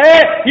வெள்ளிகளை,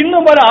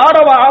 இன்னும் பல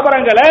ஆடவ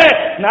ஆபரங்களை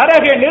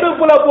நரக நெருப்பு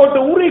நெருப்புல போட்டு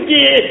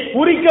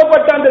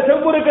உரிக்கப்பட்ட அந்த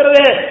செம்பு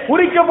இருக்கிறது,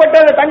 உரிக்கப்பட்ட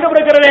அந்த தங்கம்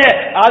இருக்கிறது,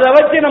 அதை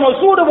வச்சு நம்ம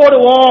சூடு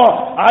போடுவோம்.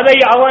 அதை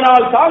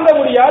அவனால் தாங்க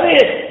முடியாது.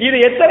 இது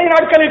எத்தனை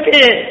நாட்களுக்கு,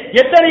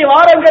 எத்தனை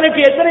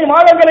வாரங்களுக்கு, எத்தனை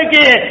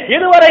மாதங்களுக்கு,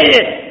 இதுவரை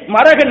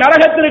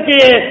நரகத்திற்கு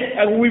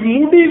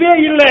முடிவே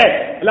இல்லை.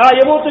 லா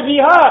யமூத்து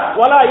ஃபீஹா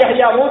வலா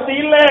யஹ்யா, மூத்து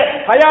இல்ல,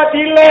 ஹயாத்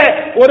இல்ல.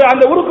 ஒரு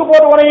அந்த உருக்கு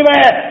போற உரையுமே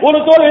ஒரு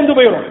தோல் வெந்து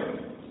போயிடும்.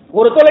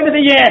 ஒரு தோல் என்ன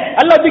செய்ய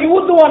அல்லாஹ் தூக்கி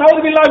ஊத்துவான்,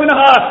 நவுது பில்லாஹ்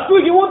மின்ஹா,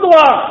 தூக்கி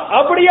ஊத்துவான்.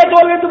 அப்படியே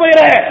தோல் வெந்து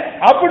போயிரு,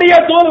 அப்படியே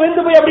தோல்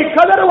வெந்து போய் அப்படி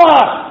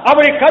கதறுவான்.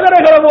 அப்படி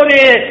கதறுகிற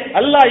போது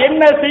அல்லாஹ்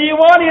என்ன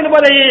செய்வான்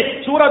என்பதை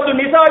சூரத்து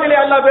நிசாவிலே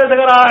அல்லாஹ்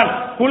பேசுகிறான்.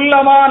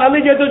 குல்லமா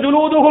நலிஜது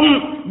ஜுலூதுஹும்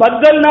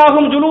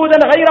பத்தல்நாஹும்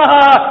ஜுலூதன்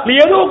கைரஹா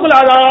லியதூகுல்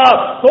அஸாப்.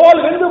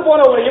 தோல் வெந்து போன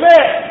உடனே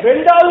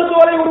இரண்டாவது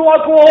தோலை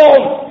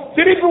உருவாக்குவோம்,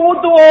 திருப்பி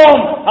ஊத்துவோம்,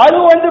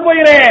 அதுவும் வந்து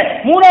போயிரு.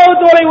 மூணாவது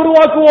தோலை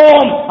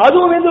உருவாக்குவோம்,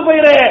 அதுவும் வந்து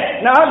போயிரு.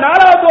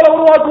 நாலாவது தோலை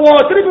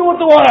உருவாக்குவோம், திருப்பி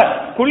ஊத்துவோம்.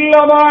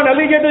 குல்லமா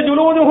நலிஜது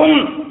ஜுலூதுஹும்,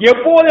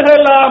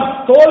 எப்போதெல்லாம்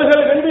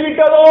தோள்கள் வெந்து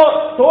விட்டதோ,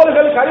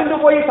 தோள்கள் கரிந்து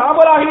போய்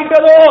சாம்பலாகி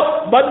விட்டதோ,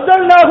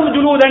 பத்தல்நாஹும்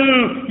ஜுலூதன்,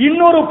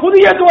 இன்னொரு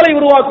புதிய தோலை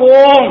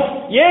உருவாக்குவோம்.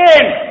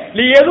 ஏன்?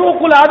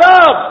 லியதூகுல்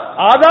அஸாப்,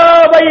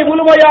 அஸாபை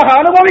முழுமையாக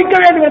அனுபவிக்க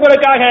வேண்டும்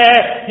என்பதற்காக.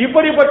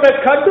 இப்படிப்பட்ட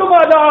கடும்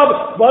அஸாப்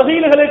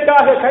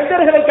வகீல்களுக்காக,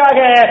 கைதர்களுக்காக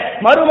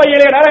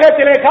மறுமையிலே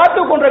நரகத்திலே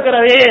காத்துக்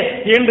கொண்டிருக்கிறது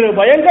என்று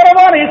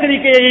பயங்கரமான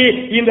எச்சரிக்கையை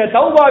இந்த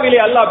தௌபாவிலே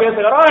அல்லாஹ்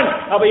பேசுகிறான்.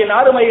 அப்ப என்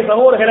அருமை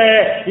சகோதரர்களே,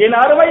 என்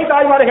அருமை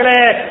தாய்மார்களே,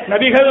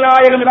 நபிகள்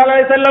நாயகம் ஸல்லல்லாஹு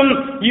அலைஹி வஸல்லம்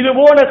இது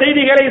போன்ற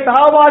செய்திகளை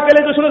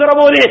சஹாபாக்களுக்கு சொல்கிற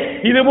போது,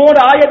 இது போன்ற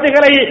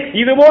ஆயத்துகளை,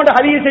 இது போன்ற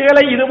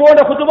ஹதீஸுகளை, இது போன்ற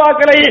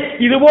குதுபாக்களை,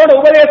 இது போன்ற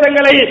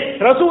உபதேசங்களை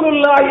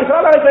ரசூலுல்லாஹி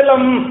ஸல்லல்லாஹு அலைஹி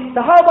வஸல்லம்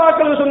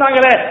சஹாபாக்களுக்கு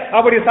சொன்னாங்களே,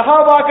 அப்படி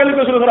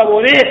சஹாபாக்களுக்கு சொல்கிற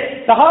போது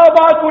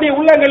சஹாபாக்களுடைய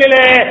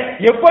உள்ளங்களிலே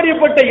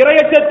எப்படிப்பட்ட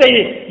இறையச்சத்தை,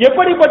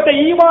 எப்படிப்பட்ட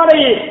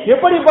ஈமானை,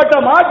 எப்படிப்பட்ட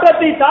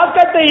மாற்றத்தை,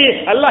 தாக்கத்தை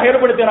அல்லாஹ்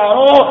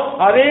ஏற்படுத்தினானோ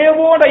அதே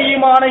போன்ற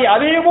ஈமானை,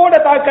 அதே போன்ற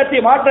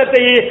தாக்கத்தை,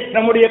 மாற்றத்தை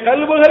நம்முடைய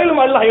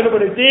கல்புகளிலும் அல்லாஹ்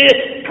ஏற்படுத்தி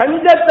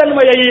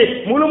கஞ்சத்தன்மையை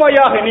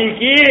முழுமையாக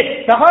நீக்கி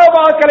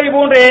சஹாபாக்களை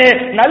போன்றே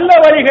நல்ல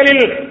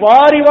வழிகளில்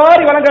வாரி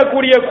வாரி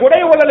வழங்கக்கூடிய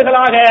குடை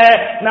உழல்களாக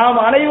நாம்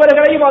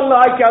அனைவர்களையும்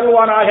அல்லாஹ் ஆக்கி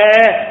அருள்வானாக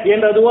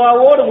என்ற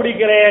துஆவோடு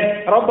முடிக்கிறேன்.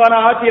 ரப்பனா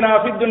ஆத்தினா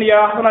ஃபித் துன்யா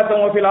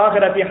ஹஸனத்தன் வ ஃபில்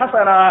ஆখিরাতি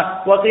ஹஸனா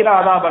வ கினா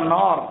அஸாபன்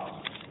நார்.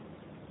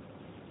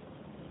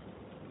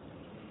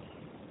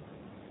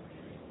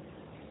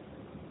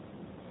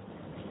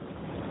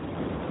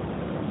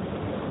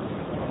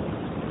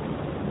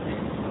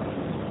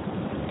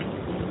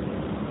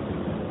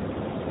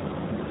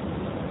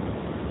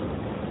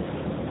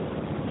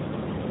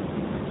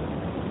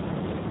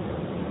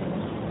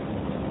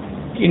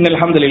 إن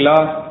الحمد لله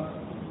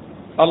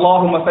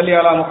اللهم صل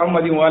على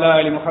محمد وعلى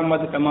آل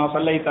محمد كما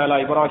صليت على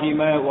إبراهيم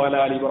وعلى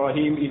آل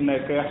إبراهيم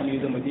إنك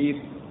حميد مجيد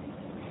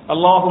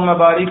اللهم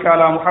بارك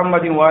على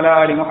محمد وعلى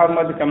آل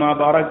محمد كما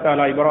باركت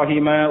على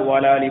إبراهيم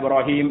وعلى آل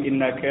إبراهيم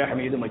إنك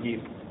حميد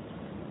مجيد.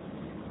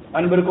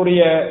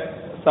 அன்பிற்குரிய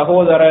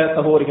சகோதர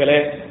சகோதரிகளே,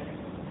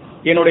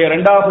 என்னுடைய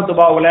இரண்டாவது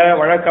துபாவுல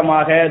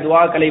வழக்கமாக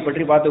துஆக்களை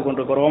பற்றி பார்த்து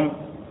கொண்டிருக்கிறோம்.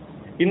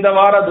 இந்த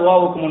வார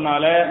துஆவுக்கு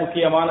முன்னால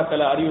முக்கியமான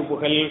சில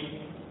அறிவிப்புகள்.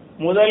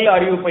 முதல்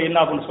அறிவிப்பு என்ன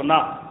அப்படின்னு சொன்னா,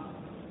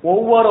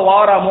 ஒவ்வொரு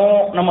வாரமும்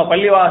நம்ம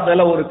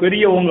பள்ளிவாசல ஒரு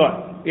பெரியவங்க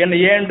என்ன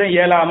ஏண்டும்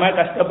ஏலாம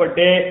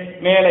கஷ்டப்பட்டு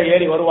மேலே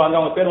ஏறி வருவாங்க.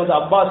 அவங்க பேர் வந்து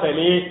அப்பாஸ்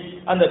அலி.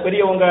 அந்த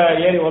பெரியவங்க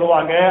ஏறி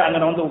வருவாங்க,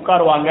 அங்க வந்து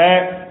உட்காருவாங்க,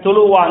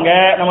 தொழுவாங்க,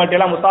 நம்மகிட்ட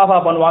எல்லாம் முசாஃபா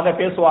பண்ணுவாங்க,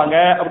 பேசுவாங்க,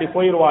 அப்படி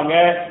போயிடுவாங்க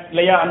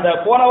இல்லையா. அந்த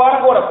போன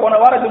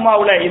வாரம்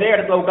ஜும்மாவுல இதே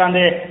இடத்துல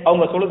உட்கார்ந்து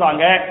அவங்க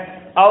சொல்லுதாங்க.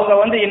 அவங்க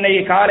வந்து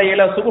இன்னைக்கு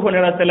காலையில சுபுஹ்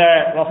நேரத்துல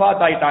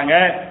வஃபாத் ஆயிட்டாங்க.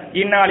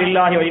 இன்னா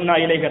லில்லாஹி வ இன்னா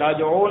இலைஹி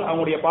ராஜிஊன்.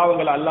 அவங்களுடைய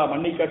பாவங்களை அல்லாஹ்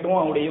மன்னிக்கட்டும்,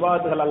 அவங்களுடைய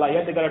இபாதத்துகள் அல்லாஹ்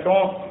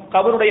ஏத்துக்கட்டும்,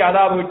 கபருடைய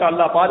அதாபை விட்டு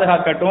அல்லாஹ்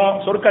பாதுகாக்கட்டும்,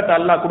 சொர்க்கத்தை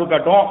அல்லாஹ்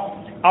கொடுக்கட்டும்.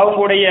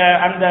 அவங்களுடைய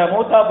அந்த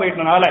மூத்தா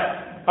போயிட்டனால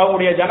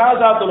அவங்களுடைய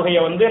ஜனாசா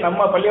தொழுகையை வந்து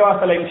நம்ம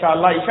பள்ளிவாசல இன்ஷா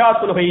அல்லாஹ் இஷா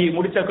தொழுகை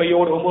முடிச்ச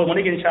கையோடு 9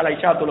 மணிக்கு இன்ஷா அல்லாஹ்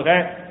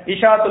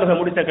இஷா தொழுகை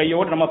முடிச்ச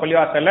கையோடு நம்ம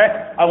பள்ளிவாசல்ல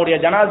அவங்களுடைய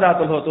ஜனாசா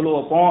தொழுகை தொழு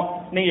வைப்போம்.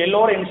 நீங்க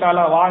எல்லோரும் இன்ஷா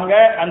அல்லாஹ் வாங்க.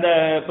 அந்த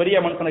பெரிய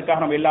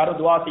மனுஷனுக்காக நம்ம எல்லாரும்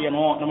துஆ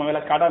செய்யணும், நம்ம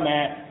மேல கடமை.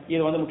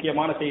 இது வந்து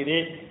முக்கியமான செய்தி.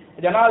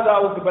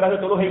 ஜனாசாவுக்கு பிறகு,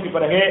 தொழுகைக்கு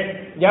பிறகு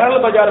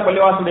ஜனரல் பஜார்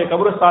பள்ளிவாசலுடைய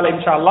கபருஸ்தால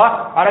இன்ஷா அல்லாஹ்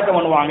அடக்கம்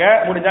பண்ணுவாங்க.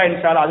 முடிஞ்சா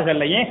இன்ஷா அல்லாஹ்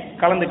அதுகள்லையும்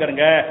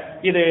கலந்துக்கிறங்க.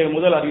 இது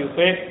முதல்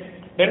அறிவிப்பு.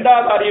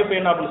 இரண்டாவது அறிவிப்பு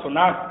என்ன அப்படின்னு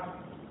சொன்னா,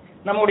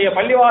 நம்முடைய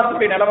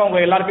பள்ளிவாசலுடைய நிலைமை உங்க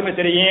எல்லாருக்குமே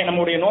தெரியும்.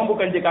 நம்முடைய நோன்பு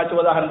கஞ்சி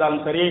காய்ச்சுவதாக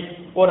இருந்தாலும் சரி,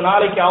 ஒரு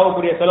நாளைக்கு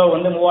ஆகக்கூடிய செலவு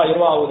வந்து 3000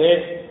 ரூபாய் ஆகுது.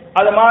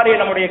 அது மாதிரி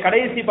நம்முடைய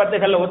கடைசி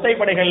பத்துகள்ல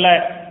ஒத்தைப்படைகள்ல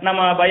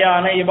நம்ம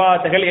பயான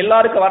இபாத்துகள்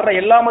எல்லாருக்கும் வர்ற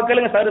எல்லா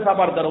மக்களுக்கும் சரு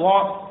சாப்பாடு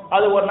தருவோம்.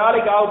 அது ஒரு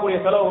நாளைக்கு ஆகக்கூடிய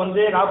செலவு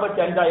வந்து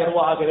 45,000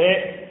 ரூபாய் ஆகுது.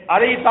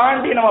 அதை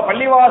தாண்டி நம்ம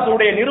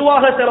பள்ளிவாசலுடைய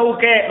நிர்வாக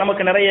செலவுக்கே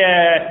நமக்கு நிறைய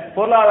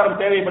பொருளாதாரம்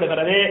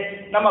தேவைப்படுகிறது.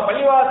 நம்ம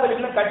பள்ளிவாசல்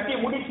இன்னும் கட்டி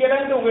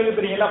முடிக்கிறேன்னு உங்களுக்கு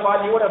தெரியல,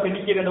 பாதியோட அப்படி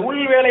நிற்கிறது. இந்த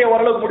உள் வேலையை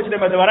ஓரளவுக்கு முடிச்சுட்டே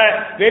தவிர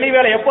வெளி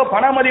வேலை எப்போ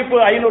பண மதிப்பு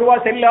 500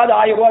 ரூபாய் செல்லாது,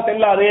 1000 ரூபாய்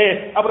செல்லாது,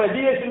 அப்புறம்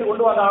ஜிஎஸ்டி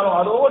கொண்டு வந்தாலும்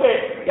அதோடு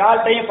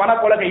யார்கிட்டையும்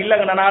பணப்பழக்கம்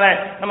இல்லைங்கனால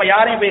நம்ம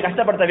யாரையும் போய்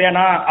கஷ்டப்படுத்த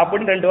வேணாம்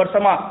அப்படின்னு 2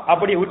 வருஷமா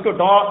அப்படி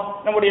விட்டுட்டோம்.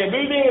 நம்முடைய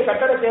பில்டிங்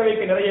கட்டட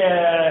சேவைக்கு நிறைய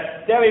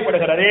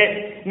தேவைப்படுகிறது.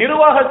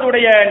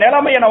 நிர்வாகத்துடைய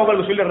நிலைமையை நான்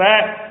உங்களுக்கு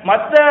சொல்லிடுறேன்.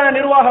 மற்ற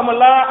நிர்வாகம்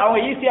எல்லாம் அவங்க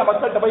ஈஸியா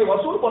மக்கள்கிட்ட போய்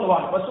வசூல்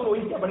பண்ணுவாங்க, வசூல்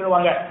ஈஸியா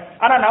பண்ணிடுவாங்க.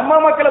 ஆனா நம்ம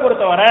மக்களை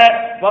பொறுத்தவரை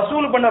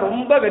வசூல் பண்ண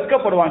ரொம்ப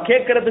வெட்கப்படுவாங்க,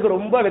 கேட்கறதுக்கு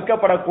ரொம்ப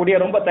வெட்கப்படக்கூடிய,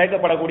 ரொம்ப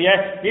தயக்கப்படக்கூடிய,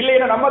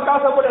 இல்லைன்னா நம்ம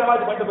காசை போட்டு நம்ம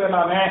பண்ணிட்டு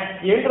போயிடலாமே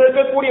என்று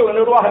இருக்கக்கூடிய ஒரு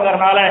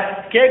நிர்வாகங்கிறனால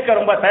கேட்க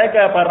ரொம்ப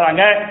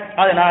தயக்கப்படுறாங்க.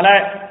 அதனால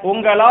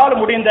உங்களால்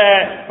முடிந்த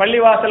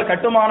பள்ளிவாசல்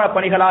கட்டுமான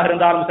பணிகளாக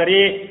இருந்தாலும்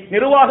சரி,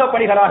 நிர்வாக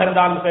பணிகளாக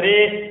இருந்தாலும் சரி,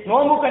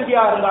 நோம்பு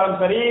கஞ்சியாக இருந்தாலும்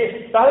சரி,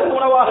 தகுதி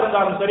உணவாக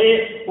இருந்தாலும் சரி,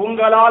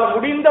 உங்களால்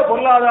முடிந்த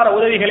பொருளாதார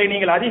உதவிகளை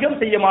நீங்கள் அதிகம்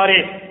செய்யுமாறு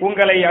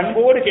உங்களை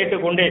அன்போடு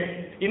கேட்டுக்கொண்டு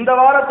இந்த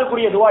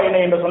வாரத்துக்குரிய துவா என்ன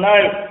என்று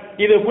சொன்னால்,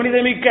 இது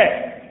புனிதமிக்க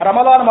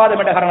ரமலான்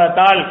மாதம் என்ற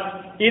காரணத்தால்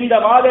இந்த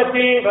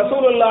மாதத்தில்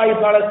ரசூலுல்லாஹி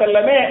ஸல்லல்லாஹு அலைஹி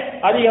வஸல்லம்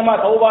அதிகமா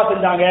தௌபா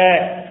செஞ்சாங்க.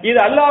 இது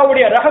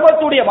அல்லாஹ்வுடைய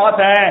ரஹமத்துடைய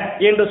மாதம்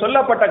என்று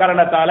சொல்லப்பட்ட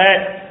காரணத்தால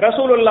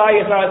ரசூலுல்லாஹி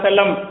ஸல்லல்லாஹு அலைஹி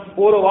வஸல்லம்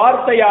ஒரு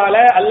வார்த்தையால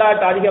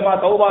அல்லாஹ்ட்ட அதிகமா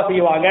தௌபா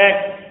செய்வாங்க.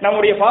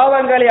 நம்முடைய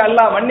பாவங்களை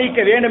அல்லாஹ் மன்னிக்க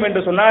வேண்டும்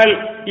என்று சொன்னால்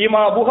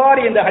இமாம்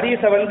புகாரி இந்த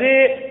ஹதீஸை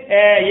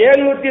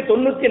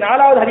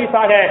 794வது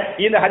ஹதீஸாக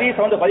இந்த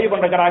ஹதீஸை பதிவு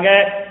பண்றாங்க.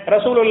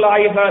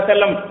 ரசூலுல்லாஹி ஸல்லல்லாஹு அலைஹி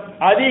வஸல்லம்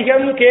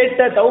அதிகம் கேட்ட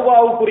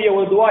தௌபாவுக்குரிய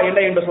ஒரு துவா என்ன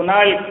என்று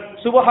சொன்னால்,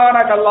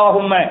 சுப்ஹானக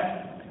அல்லாஹும்ம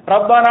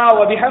ரப்பனா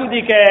வ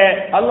பிஹம்திக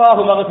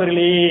அல்லாஹும்ம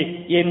ஃபிர்லி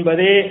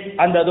என்பது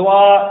அந்த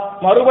துவா.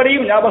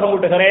 மறுபடியும் ஞாபகம்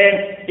ஊட்டுகிறேன்,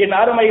 என்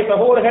அருமை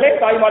சகோதரர்களே,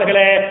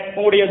 தாய்மார்களே,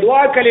 உங்களுடைய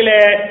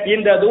துவாக்களிலே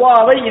இந்த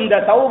துவாவை, இந்த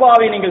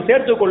தௌபாவை நீங்கள்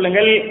சேர்த்துக்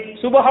கொள்ளுங்கள்.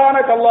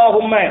 சுப்ஹானக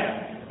அல்லாஹும்ம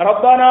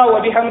ரப்பனா வ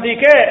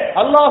பிஹம்திக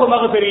அல்லாஹும்ம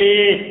ஃபிர்லி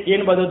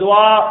என்பது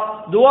துவா.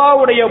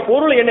 துவாவுடைய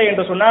பொருள் என்ன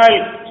என்று சொன்னால்,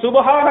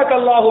 சுப்ஹானக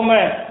அல்லாஹும்ம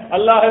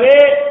அல்லாஹ்வே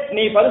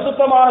நீ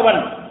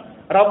பரிசுத்தமானவன்,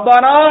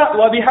 ரப்பனா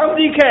வ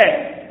பிஹம்திக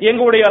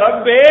எங்களுடைய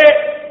ரப்பே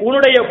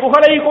உன்னுடைய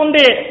புகழை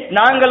கொண்டு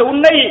நாங்கள்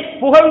உன்னை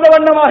புகழ்ந்த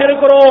வண்ணமாக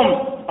இருக்கிறோம்.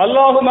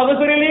 அல்லாஹு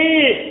மக்ஃபிர்லி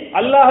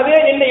அல்லாஹ்வே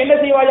என்னை என்ன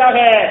செய்வாயாக,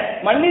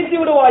 மன்னித்து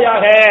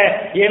விடுவாயாக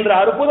என்ற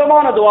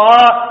அற்புதமான துஆ.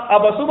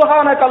 அப்ப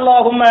சுப்ஹானக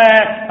அல்லாஹும்ம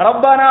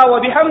ரப்பனா வ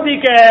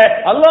பிஹம்திக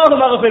அல்லாஹு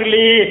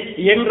மக்ஃபிர்லி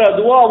என்ற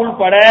துஆ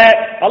உள்பட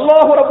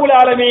அல்லாஹ் ரப்பல்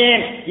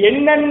ஆலமீன்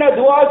என்னென்ன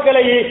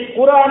துஆக்களை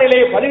குர்ஆனிலே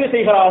பதிவு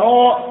செய்கிறானோ,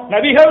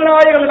 நபிகள்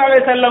நாயகம் ஸல்லல்லாஹு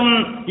அலைஹி வஸல்லம்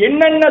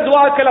என்னென்ன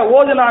துஆக்களை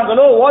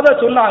ஓதுனாங்களோ, ஓத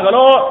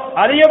சொன்னாங்களோ,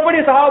 அது எப்படி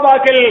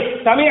சஹாபாக்கள்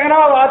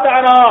சமிஅனா வ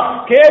அத்தஅனா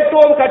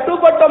கேட்டோம்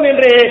கட்டுப்பட்டோம்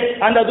என்று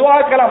அந்த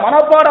துஆக்களை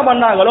மனப்பாடம்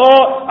பண்ணாங்களோ,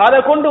 அதை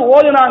கொண்டு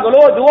ஓதுனாங்களோ,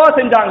 துஆ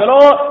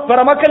செஞ்சாங்களோ, பிற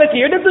மக்களுக்கு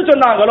எடுத்து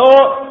சொன்னாங்களோ,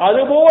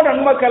 அதுபோல்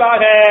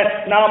நன்மக்களாக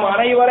நாம்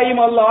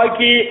அனைவரையும் அல்லாஹ்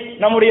ஆக்கி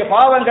நம்முடைய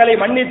பாவங்களை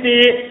மன்னித்து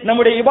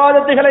நம்முடைய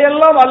இபாதத்துகளை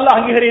எல்லாம் அல்லாஹ்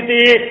அங்கீகரித்து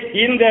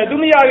இந்த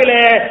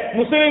துனியாவிலே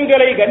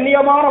முஸ்லிம்களை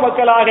கண்ணியமான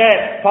மக்களாக,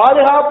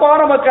 பாதுகாப்பான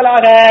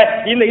மக்களாக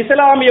இந்த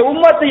இஸ்லாமிய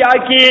உம்மத்தை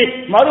ஆக்கி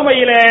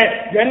மறுமையிலே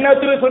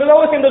ஜன்னத்துல்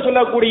ஃபிர்தௌஸ் என்று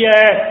சொல்லக்கூடிய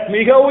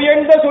மிக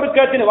உயர்ந்த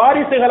சுருக்கத்தின்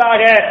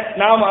வாரிசுகளாக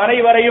நாம்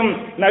அனைவரையும்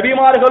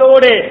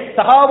நபிமார்களோடு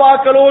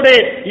சஹாபாக்களோடு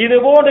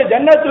இதுபோன்று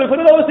ஜன்னத்துல்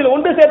ஃபிர்தௌஸில்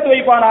ஒன்று சேர்த்து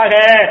வைப்பானாக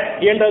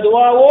என்ற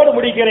துஆவோடு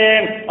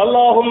முடிக்கிறேன்.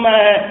 அல்லாஹும்ம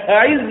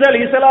அஇஸ்ஸல்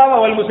இஸ்லாம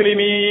வல்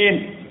முஸ்லிமீன்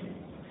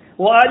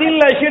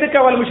وأذل الشرك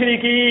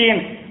والمشركين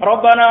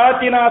ربنا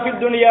آتنا في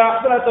الدنيا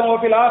حسنة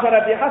وفي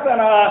الآخرة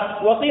حسنة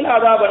وقنا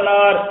عذاب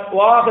النار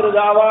وآخر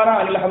دعوانا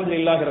أن الحمد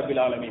لله رب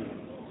العالمين.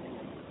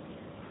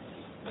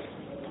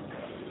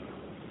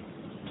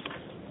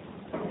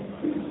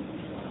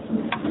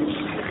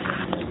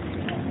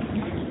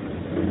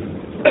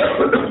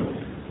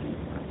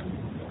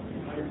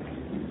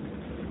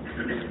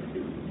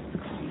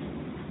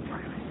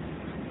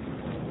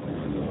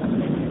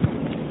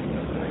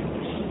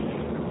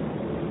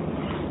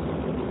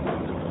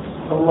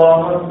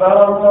 الله أكبر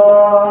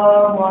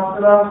الله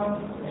أكبر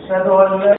أشهد أن لا